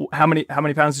 At how many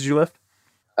pounds did you lift?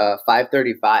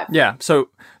 535. Yeah. So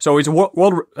he's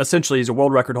essentially he's a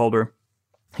world record holder.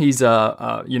 He's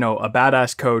a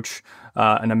badass coach,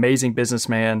 an amazing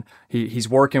businessman. He's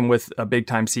working with a big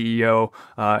time CEO.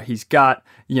 He's got,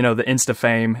 the Insta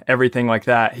fame, everything like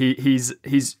that.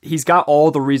 He's got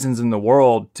all the reasons in the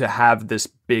world to have this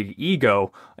big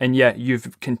ego. And yet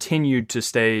you've continued to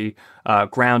stay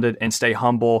grounded and stay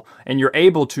humble. And you're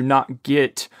able to not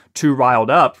get too riled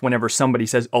up whenever somebody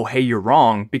says, oh, hey, you're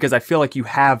wrong. Because I feel like you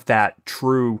have that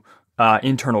true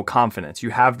internal confidence.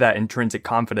 You have that intrinsic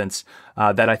confidence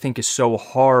that I think is so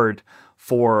hard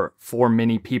for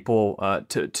many people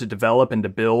to develop and to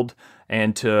build,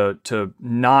 and to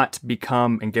not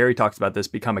become, and Gary talks about this,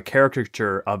 become a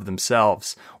caricature of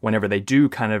themselves whenever they do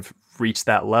kind of reach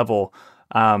that level.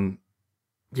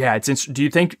 Yeah, it's do you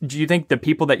think the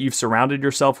people that you've surrounded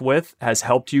yourself with has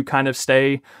helped you kind of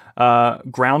stay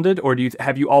grounded, or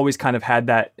have you always kind of had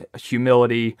that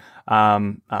humility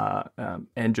and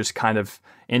just kind of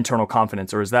internal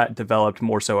confidence, or has that developed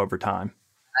more so over time?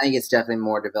 I think it's definitely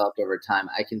more developed over time.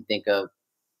 I can think of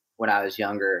when I was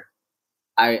younger,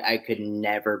 I could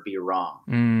never be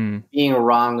wrong. Being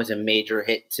wrong was a major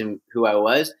hit to who I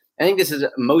was. I think this is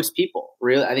most people,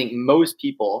 really. I think most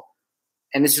people.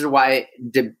 And this is why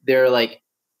they're like,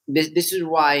 this is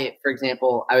why, for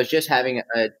example, I was just having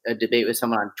a debate with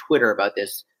someone on Twitter about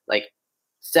this like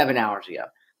 7 hours ago,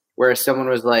 where someone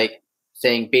was like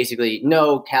saying basically,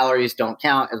 no, calories don't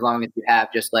count as long as you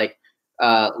have just like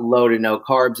low to no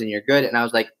carbs and you're good. And I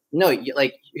was like, no,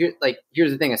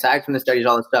 here's the thing. Aside from the studies,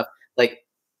 all this stuff, like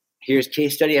here's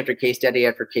case study after case study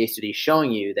after case study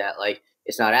showing you that like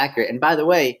it's not accurate. And by the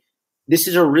way, this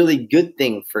is a really good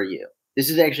thing for you. This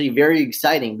is actually very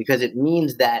exciting because it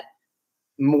means that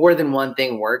more than one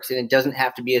thing works, and it doesn't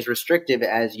have to be as restrictive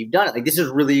as you've done it. Like, this is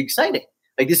really exciting.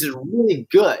 Like, this is really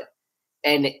good.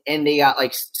 And they got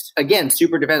like, again,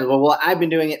 super defensive. Well, I've been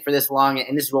doing it for this long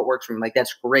and this is what works for me. Like,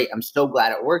 that's great. I'm so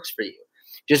glad it works for you.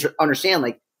 Just understand,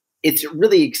 like, it's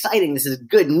really exciting. This is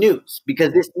good news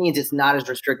because this means it's not as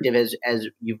restrictive as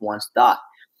you've once thought.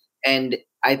 And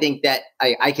I think that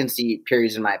I can see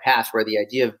periods in my past where the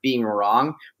idea of being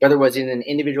wrong, whether it was in an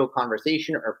individual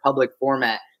conversation or public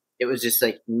format, it was just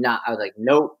like not. I was like,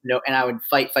 no. And I would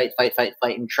fight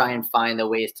and try and find the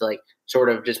ways to like sort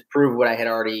of just prove what I had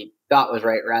already thought was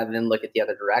right rather than look at the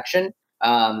other direction.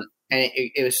 And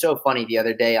it was so funny the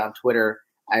other day on Twitter.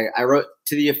 I wrote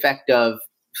to the effect of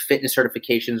fitness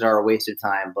certifications are a waste of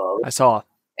time. Blah. I saw.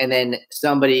 And then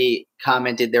somebody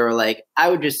commented, they were like,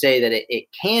 I would just say that it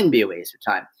can be a waste of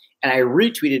time. And I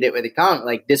retweeted it with a comment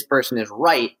like, this person is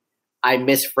right. I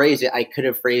misphrased it. I could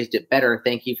have phrased it better.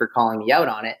 Thank you for calling me out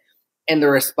on it. And the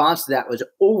response to that was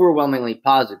overwhelmingly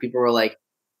positive. People were like,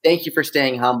 thank you for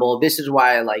staying humble. This is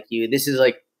why I like you. This is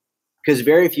like, because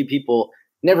very few people,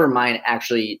 never mind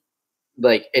actually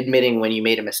like admitting when you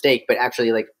made a mistake, but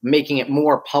actually like making it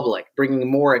more public,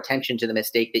 bringing more attention to the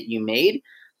mistake that you made.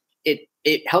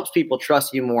 it helps people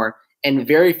trust you more. And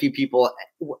very few people,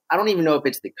 I don't even know if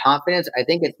it's the confidence. I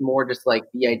think it's more just like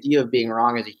the idea of being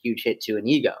wrong is a huge hit to an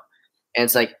ego. And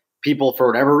it's like people, for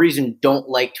whatever reason, don't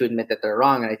like to admit that they're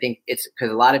wrong. And I think it's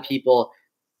because a lot of people,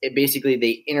 basically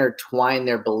they intertwine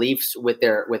their beliefs with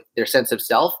their sense of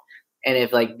self. And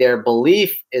if like their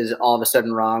belief is all of a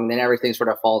sudden wrong, then everything sort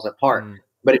of falls apart.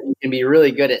 But if you can be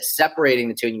really good at separating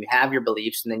the two, and you have your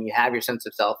beliefs and then you have your sense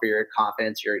of self or your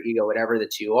confidence, your ego, whatever the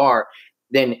two are,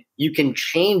 then you can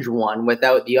change one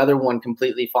without the other one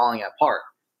completely falling apart.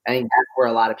 I think that's where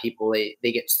a lot of people,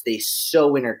 they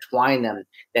so intertwine them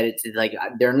that it's like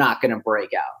they're not going to break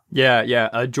out.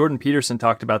 Yeah. Jordan Peterson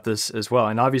talked about this as well.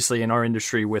 And obviously in our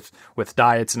industry with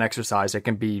diets and exercise, it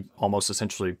can be almost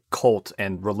essentially cult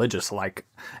and religious like.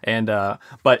 And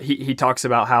but he talks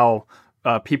about how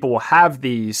people will have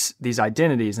these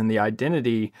identities, and the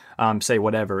identity, say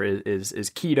whatever is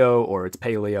keto or it's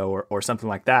paleo or something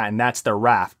like that, and that's their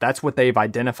raft. That's what they've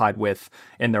identified with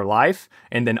in their life.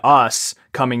 And then us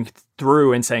coming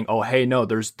through and saying, "Oh, hey, no,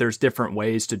 there's different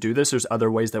ways to do this. There's other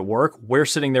ways that work." We're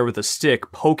sitting there with a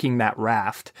stick poking that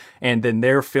raft, and then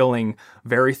they're feeling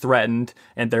very threatened,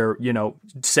 and they're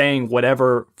saying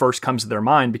whatever first comes to their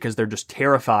mind because they're just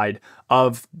terrified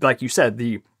of, like you said,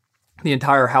 the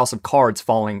entire house of cards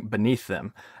falling beneath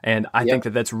them. And I think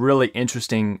that that's really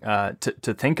interesting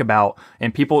to think about.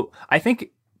 And I think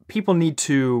people need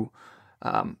to,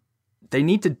 they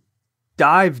need to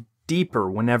dive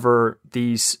deeper whenever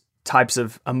these types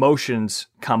of emotions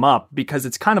come up, because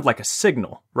it's kind of like a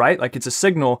signal, right? Like it's a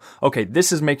signal, okay,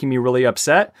 this is making me really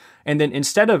upset. And then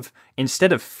instead of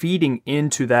feeding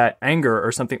into that anger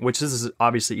or something, which this is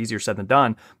obviously easier said than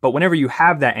done, but whenever you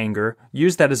have that anger,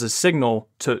 use that as a signal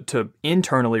to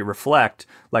internally reflect,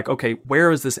 like, okay, where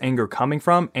is this anger coming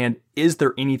from? And is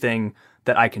there anything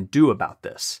that I can do about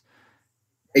this?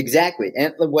 Exactly.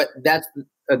 And that's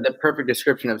the perfect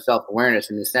description of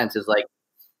self-awareness in the sense is like,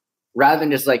 rather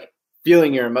than just like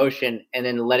feeling your emotion and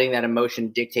then letting that emotion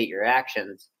dictate your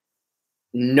actions,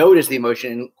 notice the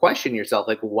emotion and question yourself,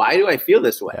 like, why do I feel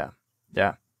this way?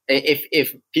 Yeah.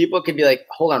 If people could be like,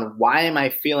 hold on, why am I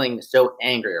feeling so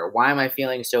angry? Or why am I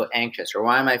feeling so anxious? Or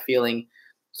why am I feeling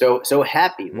so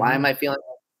happy? Why am I feeling?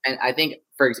 And I think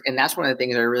and that's one of the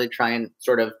things I really try and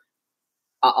sort of,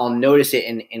 I'll notice it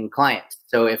in clients.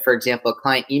 So if, for example, a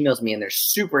client emails me and they're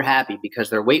super happy because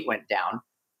their weight went down,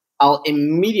 I'll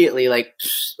immediately like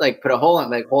put a hold on,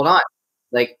 like, hold on,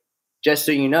 like, just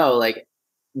so you know, like,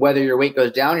 whether your weight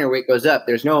goes down or your weight goes up,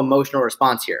 there's no emotional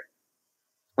response here.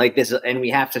 Like this, and we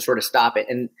have to sort of stop it.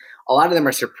 And a lot of them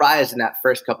are surprised in that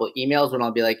first couple of emails when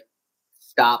I'll be like,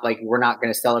 stop, like, we're not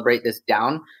going to celebrate this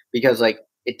down, because like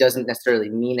it doesn't necessarily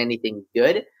mean anything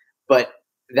good. But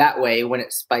that way, when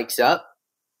it spikes up,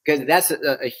 because that's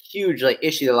a huge like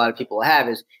issue that a lot of people have,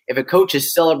 is if a coach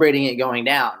is celebrating it going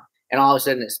down and all of a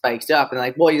sudden it spikes up and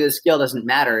like, well, the scale doesn't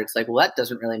matter. It's like, well, that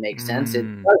doesn't really make sense. It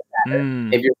does matter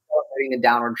if you're celebrating the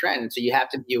downward trend. And so you have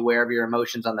to be aware of your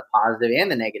emotions on the positive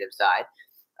and the negative side,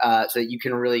 so that you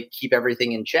can really keep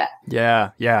everything in check.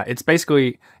 Yeah. It's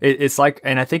basically, it's like,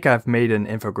 and I think I've made an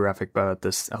infographic about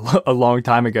this a long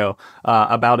time ago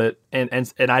about it.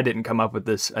 And I didn't come up with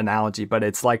this analogy, but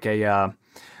it's like a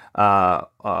a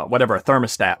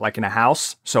thermostat, like in a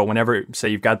house. So whenever, say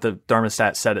you've got the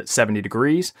thermostat set at 70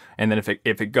 degrees, and then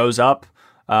if it goes up,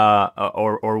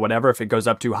 or whatever, if it goes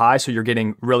up too high, so you're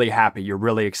getting really happy, you're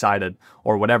really excited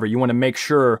or whatever, you want to make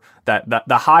sure that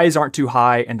the highs aren't too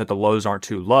high and that the lows aren't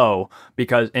too low,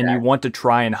 and you want to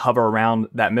try and hover around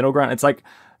that middle ground. It's like,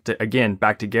 again,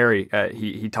 back to Gary,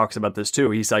 he talks about this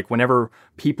too. He's like, whenever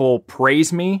people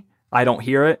praise me, I don't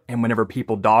hear it. And whenever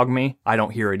people dog me, I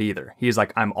don't hear it either. He's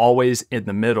like, I'm always in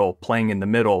the middle, playing in the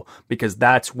middle, because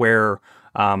that's where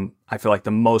I feel like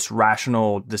the most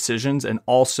rational decisions and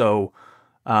also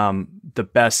the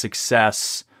best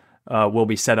success will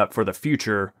be set up for the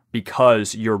future,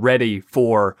 because you're ready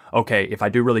for, okay, if I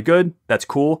do really good, that's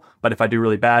cool. But if I do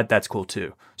really bad, that's cool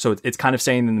too. So it's kind of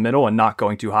staying in the middle and not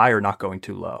going too high or not going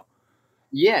too low.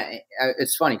 Yeah,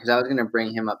 it's funny because I was going to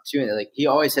bring him up too. And like, he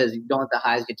always says, don't let the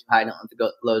highs get too high, don't let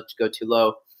the lows go too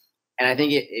low. And I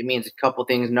think it means a couple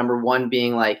things. Number one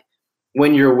being like,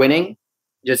 when you're winning,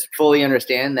 just fully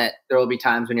understand that there will be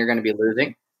times when you're going to be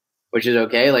losing, which is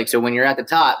okay. Like, so when you're at the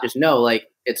top, just know like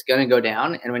it's going to go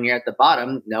down. And when you're at the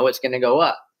bottom, know it's going to go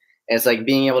up. And it's like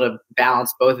being able to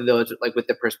balance both of those, like with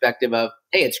the perspective of,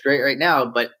 hey, it's great right now,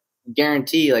 but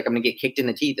guarantee like I'm going to get kicked in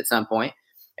the teeth at some point.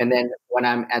 And then when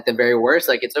I'm at the very worst,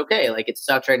 like, it's okay. Like, it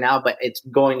sucks right now, but it's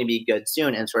going to be good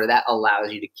soon. And sort of that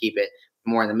allows you to keep it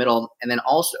more in the middle. And then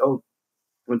also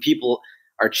when people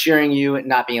are cheering you and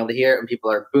not being able to hear it, and people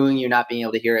are booing you, not being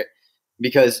able to hear it,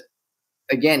 because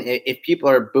again, if people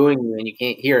are booing you and you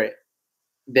can't hear it,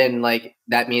 then like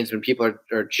that means when people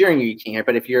are cheering you, you can't hear it.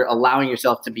 But if you're allowing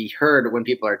yourself to be heard when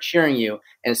people are cheering you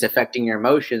and it's affecting your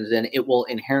emotions, then it will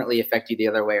inherently affect you the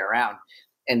other way around.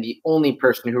 And the only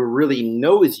person who really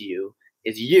knows you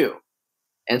is you.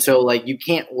 And so like you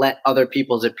can't let other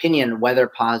people's opinion, whether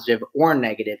positive or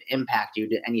negative, impact you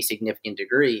to any significant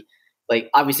degree. Like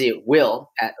obviously it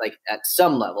will at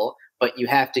some level, but you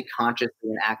have to consciously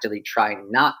and actively try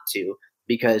not to,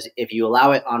 because if you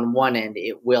allow it on one end,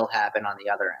 it will happen on the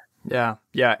other end. Yeah.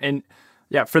 Yeah. And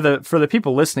yeah, for the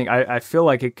people listening, I feel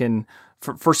like it can,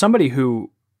 for somebody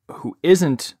who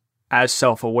isn't as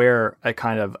self-aware,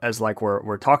 kind of as like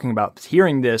we're talking about,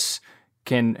 hearing this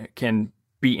can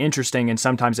be interesting, and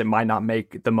sometimes it might not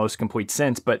make the most complete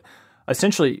sense, but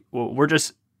essentially we're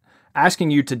just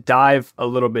asking you to dive a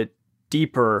little bit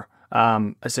deeper,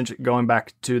 essentially going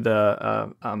back to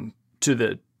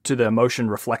the emotion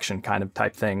reflection kind of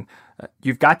type thing.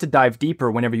 You've got to dive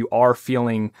deeper whenever you are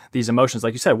feeling these emotions,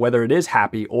 like you said, whether it is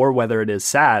happy or whether it is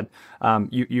sad.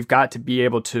 You've got to be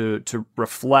able to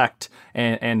reflect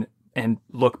and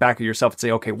look back at yourself and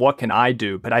say, okay, what can I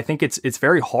do? But I think it's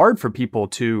very hard for people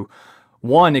to,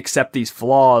 one, accept these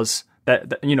flaws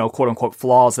that quote unquote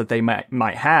flaws that they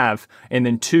might have, and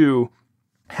then two,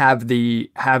 have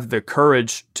the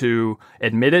courage to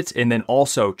admit it and then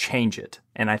also change it.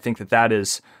 And I think that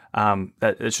is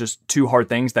that it's just two hard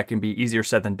things that can be easier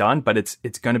said than done, but it's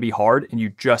going to be hard, and you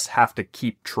just have to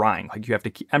keep trying. Like you have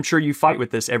to I'm sure you fight with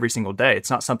this every single day.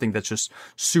 It's not something that's just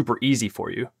super easy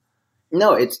for you.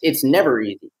 No, it's never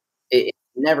easy. It's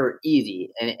never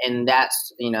easy. And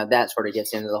that's, that sort of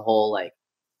gets into the whole, like,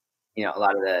 a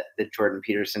lot of the Jordan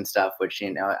Peterson stuff, which,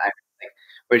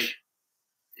 which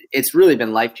it's really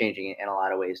been life-changing in a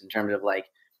lot of ways in terms of like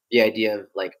the idea of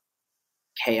like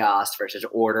chaos versus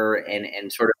order,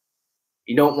 and sort of,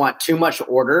 you don't want too much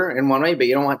order in one way, but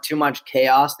you don't want too much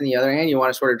chaos in the other hand. You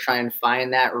want to sort of try and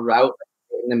find that route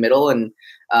in the middle. And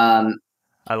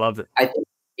I love it. I think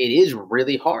it is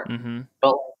really hard,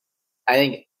 but I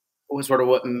think sort of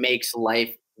what makes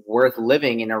life worth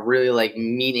living in a really like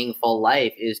meaningful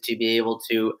life is to be able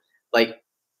to like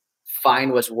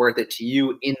find what's worth it to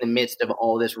you in the midst of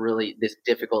all this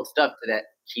difficult stuff that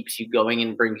keeps you going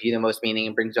and brings you the most meaning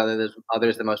and brings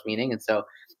others the most meaning. And so,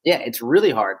 yeah, it's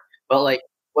really hard, but like,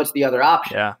 what's the other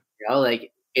option? Yeah.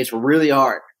 Like it's really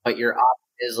hard, but your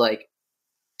option is like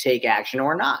take action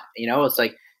or not, it's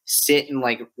like sit and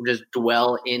like just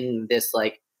dwell in this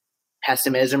like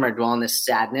pessimism or dwell in this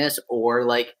sadness, or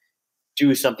like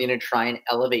do something to try and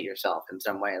elevate yourself in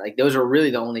some way. Like those are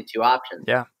really the only two options.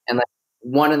 Yeah. And like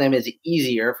one of them is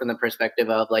easier from the perspective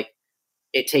of like,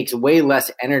 it takes way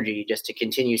less energy just to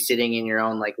continue sitting in your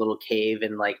own like little cave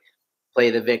and like play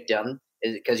the victim,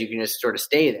 because you can just sort of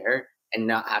stay there and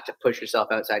not have to push yourself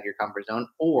outside your comfort zone.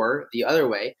 Or the other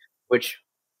way, which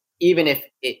even if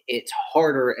it's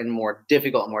harder and more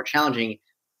difficult and more challenging,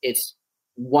 it's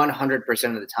 100%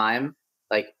 of the time,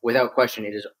 like without question,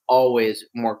 it is always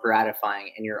more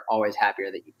gratifying, and you're always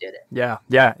happier that you did it. Yeah.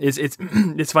 Yeah. It's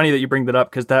it's funny that you bring that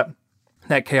up, because that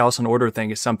chaos and order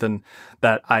thing is something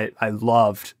that I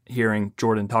loved hearing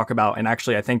Jordan talk about. And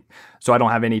actually, I think, so I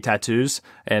don't have any tattoos,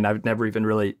 and I've never even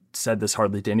really said this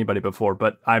hardly to anybody before,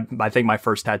 but I think my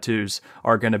first tattoos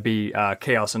are going to be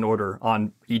chaos and order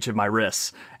on each of my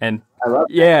wrists. And I love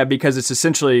that. Yeah, because it's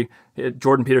essentially,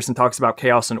 Jordan Peterson talks about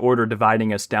chaos and order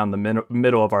dividing us down the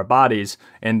middle of our bodies.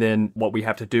 And then what we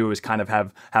have to do is kind of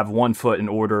have one foot in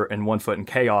order and one foot in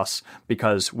chaos,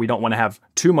 because we don't want to have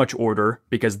too much order,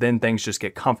 because then things just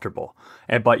get comfortable.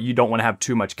 But you don't want to have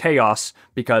too much chaos,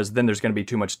 because then there's going to be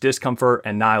too much discomfort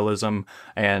and nihilism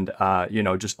and,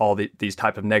 just all these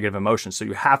type of negative emotions. So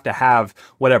you have to have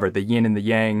whatever, the yin and the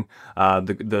yang,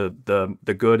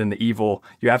 the good and the evil.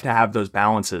 You have to have those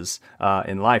balances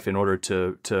in life in order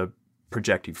to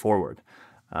project you forward.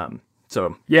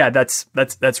 So yeah,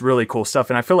 that's really cool stuff.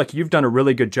 And I feel like you've done a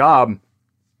really good job,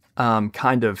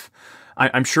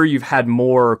 I'm sure you've had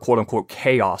more quote unquote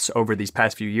chaos over these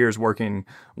past few years working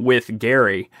with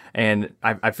Gary. And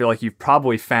I feel like you've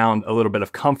probably found a little bit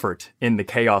of comfort in the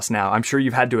chaos now. I'm sure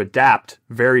you've had to adapt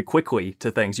very quickly to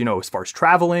things, as far as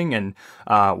traveling and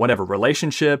whatever,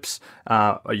 relationships,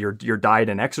 your diet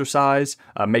and exercise,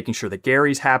 making sure that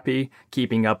Gary's happy,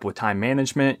 keeping up with time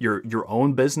management, your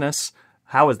own business.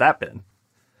 How has that been?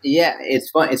 Yeah,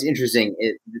 it's fun. It's interesting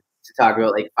to talk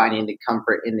about like finding the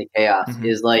comfort in the chaos.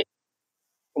 Is like,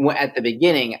 at the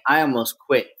beginning, I almost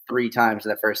quit 3 times in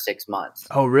the first 6 months.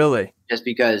 Oh, really? Just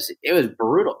because it was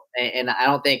brutal. And I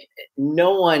don't think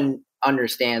no one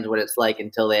understands what it's like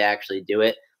until they actually do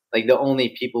it. like the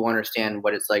only people who understand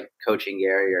what it's like coaching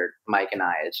Gary or Mike and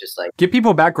I. It's just like, Give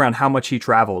people background how much he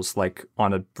travels like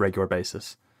on a regular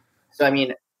basis. so I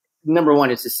mean, number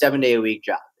one, it's a 7-day a week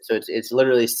job. So it's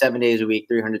literally 7 days a week,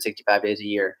 365 days a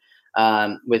year,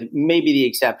 with maybe the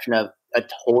exception of a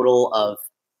total of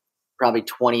probably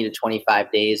 20 to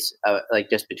 25 days, like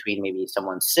just between maybe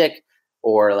someone's sick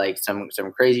or like some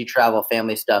crazy travel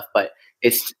family stuff. But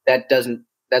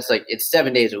that's like, it's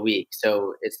 7 days a week.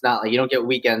 So it's not like you don't get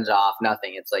weekends off,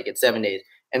 nothing. It's like, it's 7 days.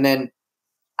 And then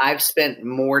I've spent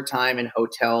more time in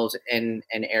hotels and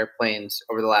airplanes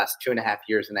over the last 2.5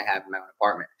 years than I have in my own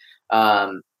apartment.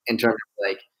 In terms of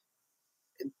like,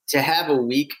 to have a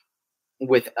week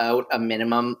without a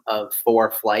minimum of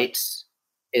 4 flights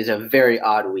is a very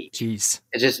odd week. Jeez.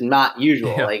 It's just not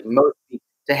usual. Yeah. Like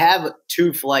to have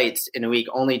 2 flights in a week,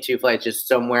 only 2 flights just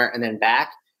somewhere and then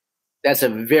back, that's a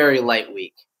very light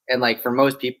week. And like for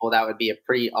most people, that would be a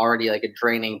pretty already like a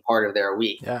draining part of their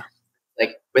week. Yeah.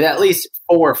 Like with at least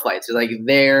 4 flights, so like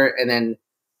there and then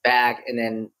back and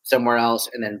then somewhere else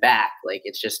and then back. Like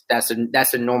it's just, that's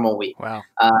a normal week. Wow.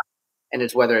 And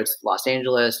it's whether it's Los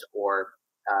Angeles or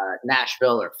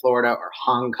Nashville or Florida or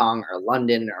Hong Kong or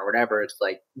London or whatever, it's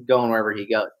like going wherever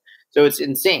he goes. So it's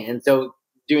insane. And so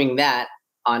doing that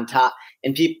on top,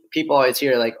 and people always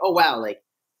hear like, oh wow, like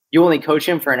you only coach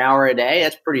him for an hour a day.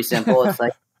 That's pretty simple. It's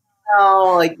like,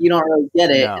 no, like you don't really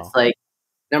get it. No. It's like,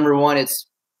 number one, it's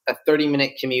a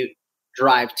 30-minute commute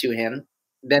drive to him,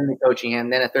 then the coaching him,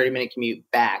 then a 30-minute commute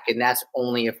back. And that's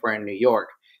only if we're in New York.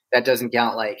 That doesn't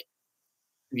count like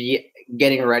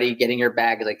getting ready, getting your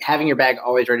bag, like having your bag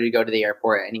always ready to go to the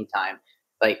airport at any time,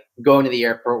 like going to the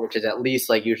airport, which is at least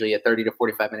like usually a 30 to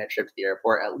 45-minute trip to the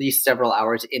airport, at least several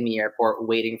hours in the airport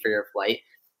waiting for your flight.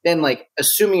 Then like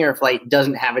assuming your flight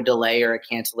doesn't have a delay or a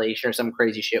cancellation or some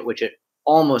crazy shit, which it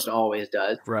almost always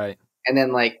does. Right. And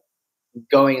then like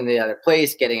going to the other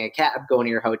place, getting a cab, going to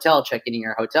your hotel, checking in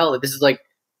your hotel. Like,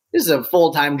 this is a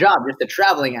full-time job, just the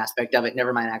traveling aspect of it.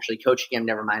 Never mind actually coaching him,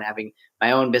 never mind having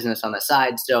my own business on the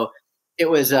side. So it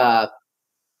was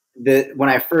when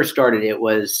I first started, it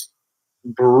was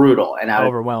brutal and I was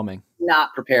overwhelming,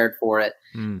 not prepared for it.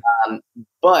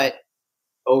 But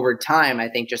over time, I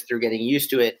think just through getting used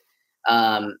to it,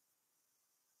 I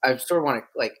sort of want to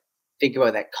like think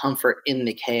about that comfort in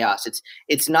the chaos.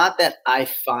 It's not that I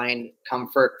find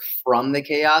comfort from the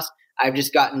chaos. I've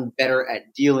just gotten better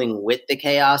at dealing with the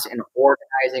chaos and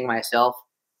organizing myself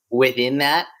within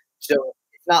that. So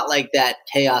it's not like that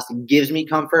chaos gives me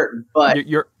comfort, but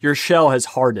your shell has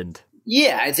hardened.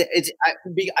 Yeah, it's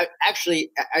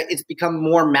become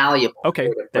more malleable. Okay,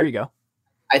 there you go.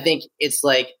 I think it's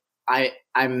like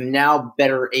I'm now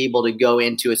better able to go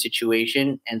into a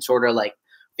situation and sort of like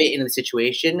fit into the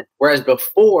situation. Whereas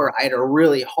before I had a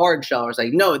really hard shell. I was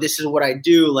like, no, this is what I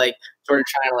do. Like sort of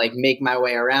trying to like make my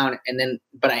way around.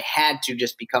 But I had to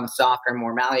just become softer and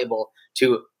more malleable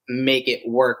to make it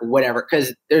work, whatever.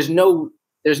 Cause there's no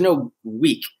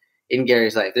week in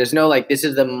Gary's life. There's no, like, this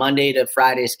is the Monday to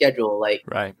Friday schedule. Like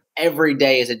right. Every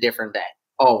day is a different day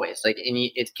always. Like, and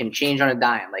it can change on a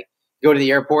dime. Like go to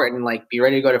the airport and like be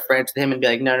ready to go to France with him and be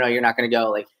like, no, you're not going to go.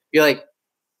 Like you're like,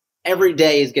 every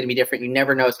day is going to be different. You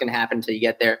never know what's going to happen until you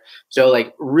get there. So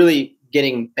like really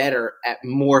getting better at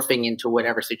morphing into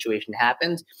whatever situation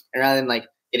happens, and rather than like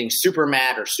getting super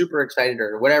mad or super excited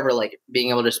or whatever, like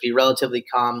being able to just be relatively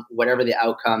calm, whatever the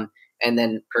outcome, and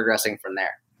then progressing from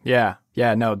there. Yeah.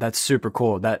 No, that's super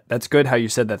cool. That's good how you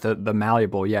said that, the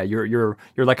malleable. Yeah. You're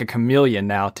like a chameleon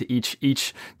now to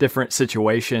each different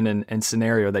situation and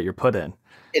scenario that you're put in.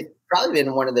 It's probably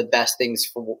been one of the best things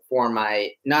for my,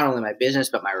 not only my business,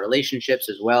 but my relationships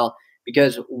as well,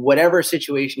 because whatever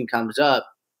situation comes up,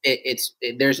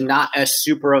 there's not a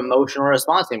super emotional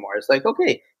response anymore. It's like,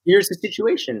 okay, here's the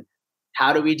situation.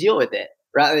 How do we deal with it?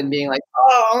 Rather than being like,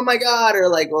 oh my God, or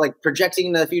like projecting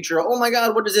into the future. Oh my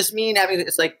God, what does this mean?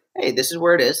 It's like, hey, this is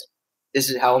where it is. This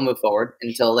is how we'll move forward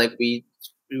until like we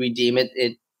deem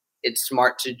it's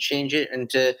smart to change it and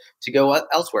to go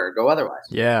elsewhere, go otherwise.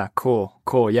 Yeah. Cool.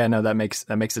 Yeah, no, that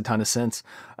makes a ton of sense.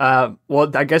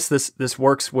 Well, I guess this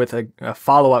works with a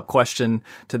follow-up question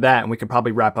to that, and we could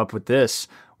probably wrap up with this.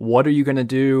 What are you going to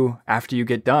do after you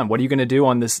get done? What are you going to do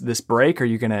on this break? Are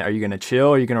you going to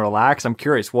chill? Are you going to relax? I'm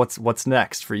curious. What's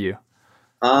next for you?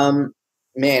 Man,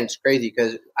 it's crazy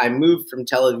because I moved from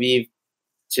Tel Aviv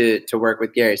to work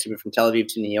with Gary. So I moved from Tel Aviv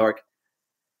to New York.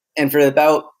 And for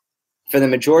the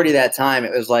majority of that time,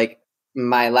 it was like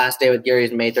my last day with Gary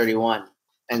is May 31.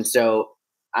 And so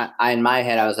I in my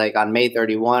head, I was like, on May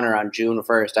 31 or on June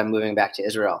 1st, I'm moving back to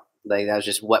Israel. Like that was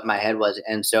just what my head was.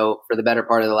 And so for the better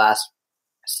part of the last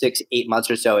 6-8 months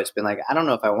or so, it's been like, I don't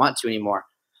know if I want to anymore.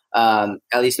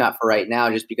 At least not for right now,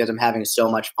 just because I'm having so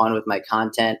much fun with my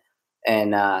content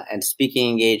and speaking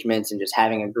engagements and just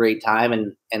having a great time.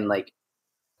 And like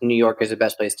New York is the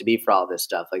best place to be for all this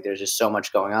stuff. Like there's just so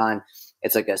much going on.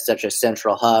 It's like such a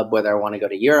central hub, whether I want to go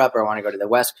to Europe or I want to go to the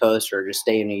West Coast or just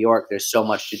stay in New York, there's so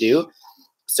much to do.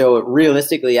 So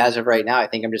realistically, as of right now, I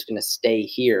think I'm just going to stay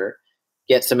here,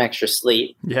 get some extra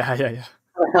sleep. Yeah.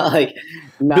 Like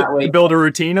not wait. Build a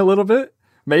routine a little bit,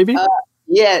 maybe.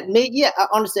 Yeah.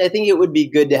 Honestly, I think it would be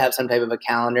good to have some type of a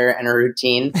calendar and a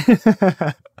routine.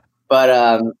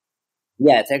 But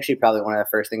yeah, it's actually probably one of the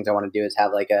first things I want to do is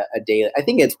have like a daily. I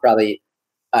think it's probably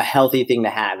a healthy thing to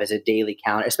have is a daily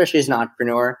calendar, especially as an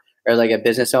entrepreneur or like a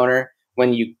business owner,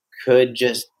 when you could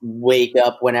just wake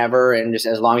up whenever and just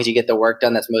as long as you get the work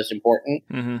done, that's most important.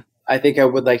 Mm-hmm. I think I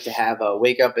would like to have a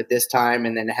wake up at this time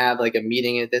and then have like a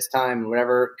meeting at this time and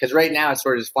whatever. Because right now it's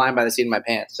sort of just flying by the seat of my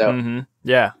pants. So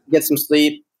yeah, get some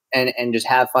sleep and just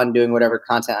have fun doing whatever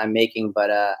content I'm making. But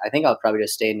I think I'll probably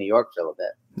just stay in New York for a little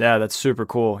bit. Yeah, that's super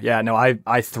cool. Yeah, no,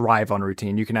 I thrive on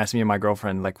routine. You can ask me and my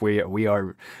girlfriend. Like we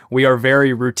are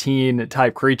very routine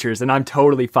type creatures, and I'm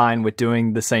totally fine with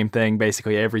doing the same thing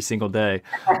basically every single day.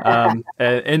 And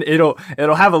it'll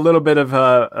have a little bit of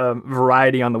a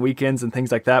variety on the weekends and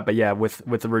things like that. But yeah, with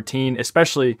the routine,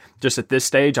 especially just at this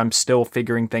stage, I'm still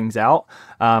figuring things out.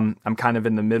 I'm kind of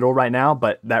in the middle right now,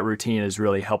 but that routine is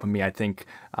really helping me, I think,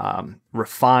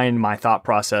 refine my thought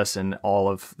process and all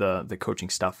of the coaching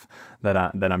stuff that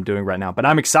I'm doing right now. But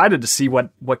I'm excited to see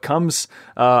what comes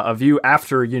of you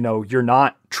after, you're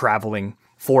not traveling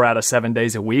 4 out of 7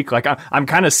 days a week. Like I'm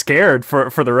kind of scared for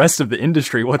the rest of the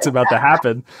industry, what's about to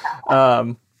happen.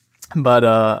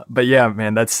 But yeah,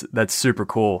 man, that's super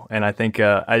cool. And I think,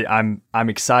 I'm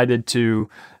excited to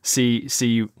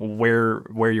see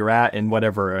where you're at in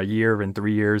whatever, a year and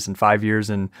 3 years and 5 years.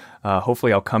 And,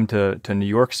 hopefully I'll come to New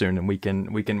York soon and we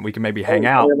can maybe hang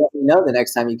out. Let me know the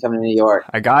next time you come to New York.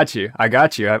 I got you.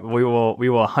 We will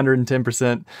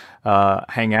 110%,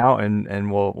 hang out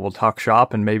and we'll talk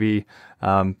shop and maybe,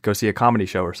 go see a comedy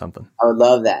show or something. I would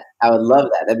love that.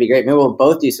 That'd be great. Maybe we'll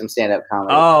both do some stand-up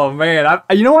comedy. Oh man.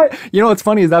 You know what? What's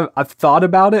funny is I've thought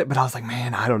about it, but I was like,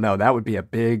 man, I don't know. That'd be a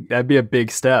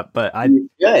big step, but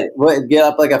good. We'll get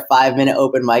up like a 5-minute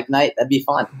open mic night. That'd be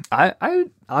fun.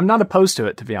 I'm not opposed to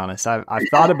it, to be honest. I've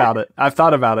thought about it. I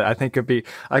think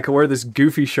I could wear this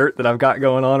goofy shirt that I've got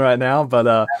going on right now, but,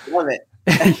 I love it.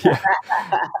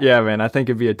 Yeah, man, I think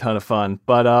it'd be a ton of fun,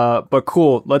 but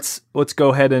cool. Let's go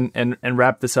ahead and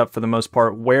wrap this up for the most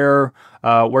part. Where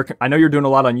I know you're doing a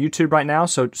lot on YouTube right now,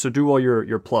 so do all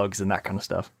your plugs and that kind of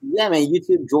stuff. Yeah, man.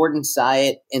 YouTube, Jordan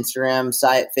Syatt, Instagram,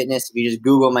 Syatt Fitness. If you just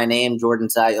Google my name, Jordan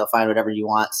Syatt, you'll find whatever you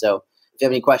want. So if you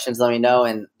have any questions, let me know.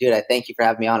 And dude, I thank you for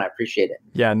having me on. I appreciate it.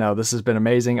 Yeah, no, this has been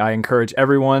amazing. I encourage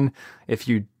everyone, if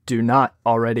you do not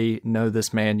already know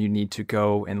this man, you need to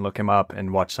go and look him up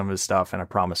and watch some of his stuff. And I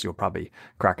promise you'll probably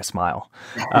crack a smile.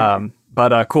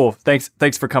 But cool.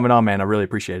 Thanks for coming on, man. I really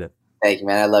appreciate it. Thank you,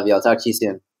 man. I love you. I'll talk to you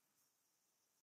soon.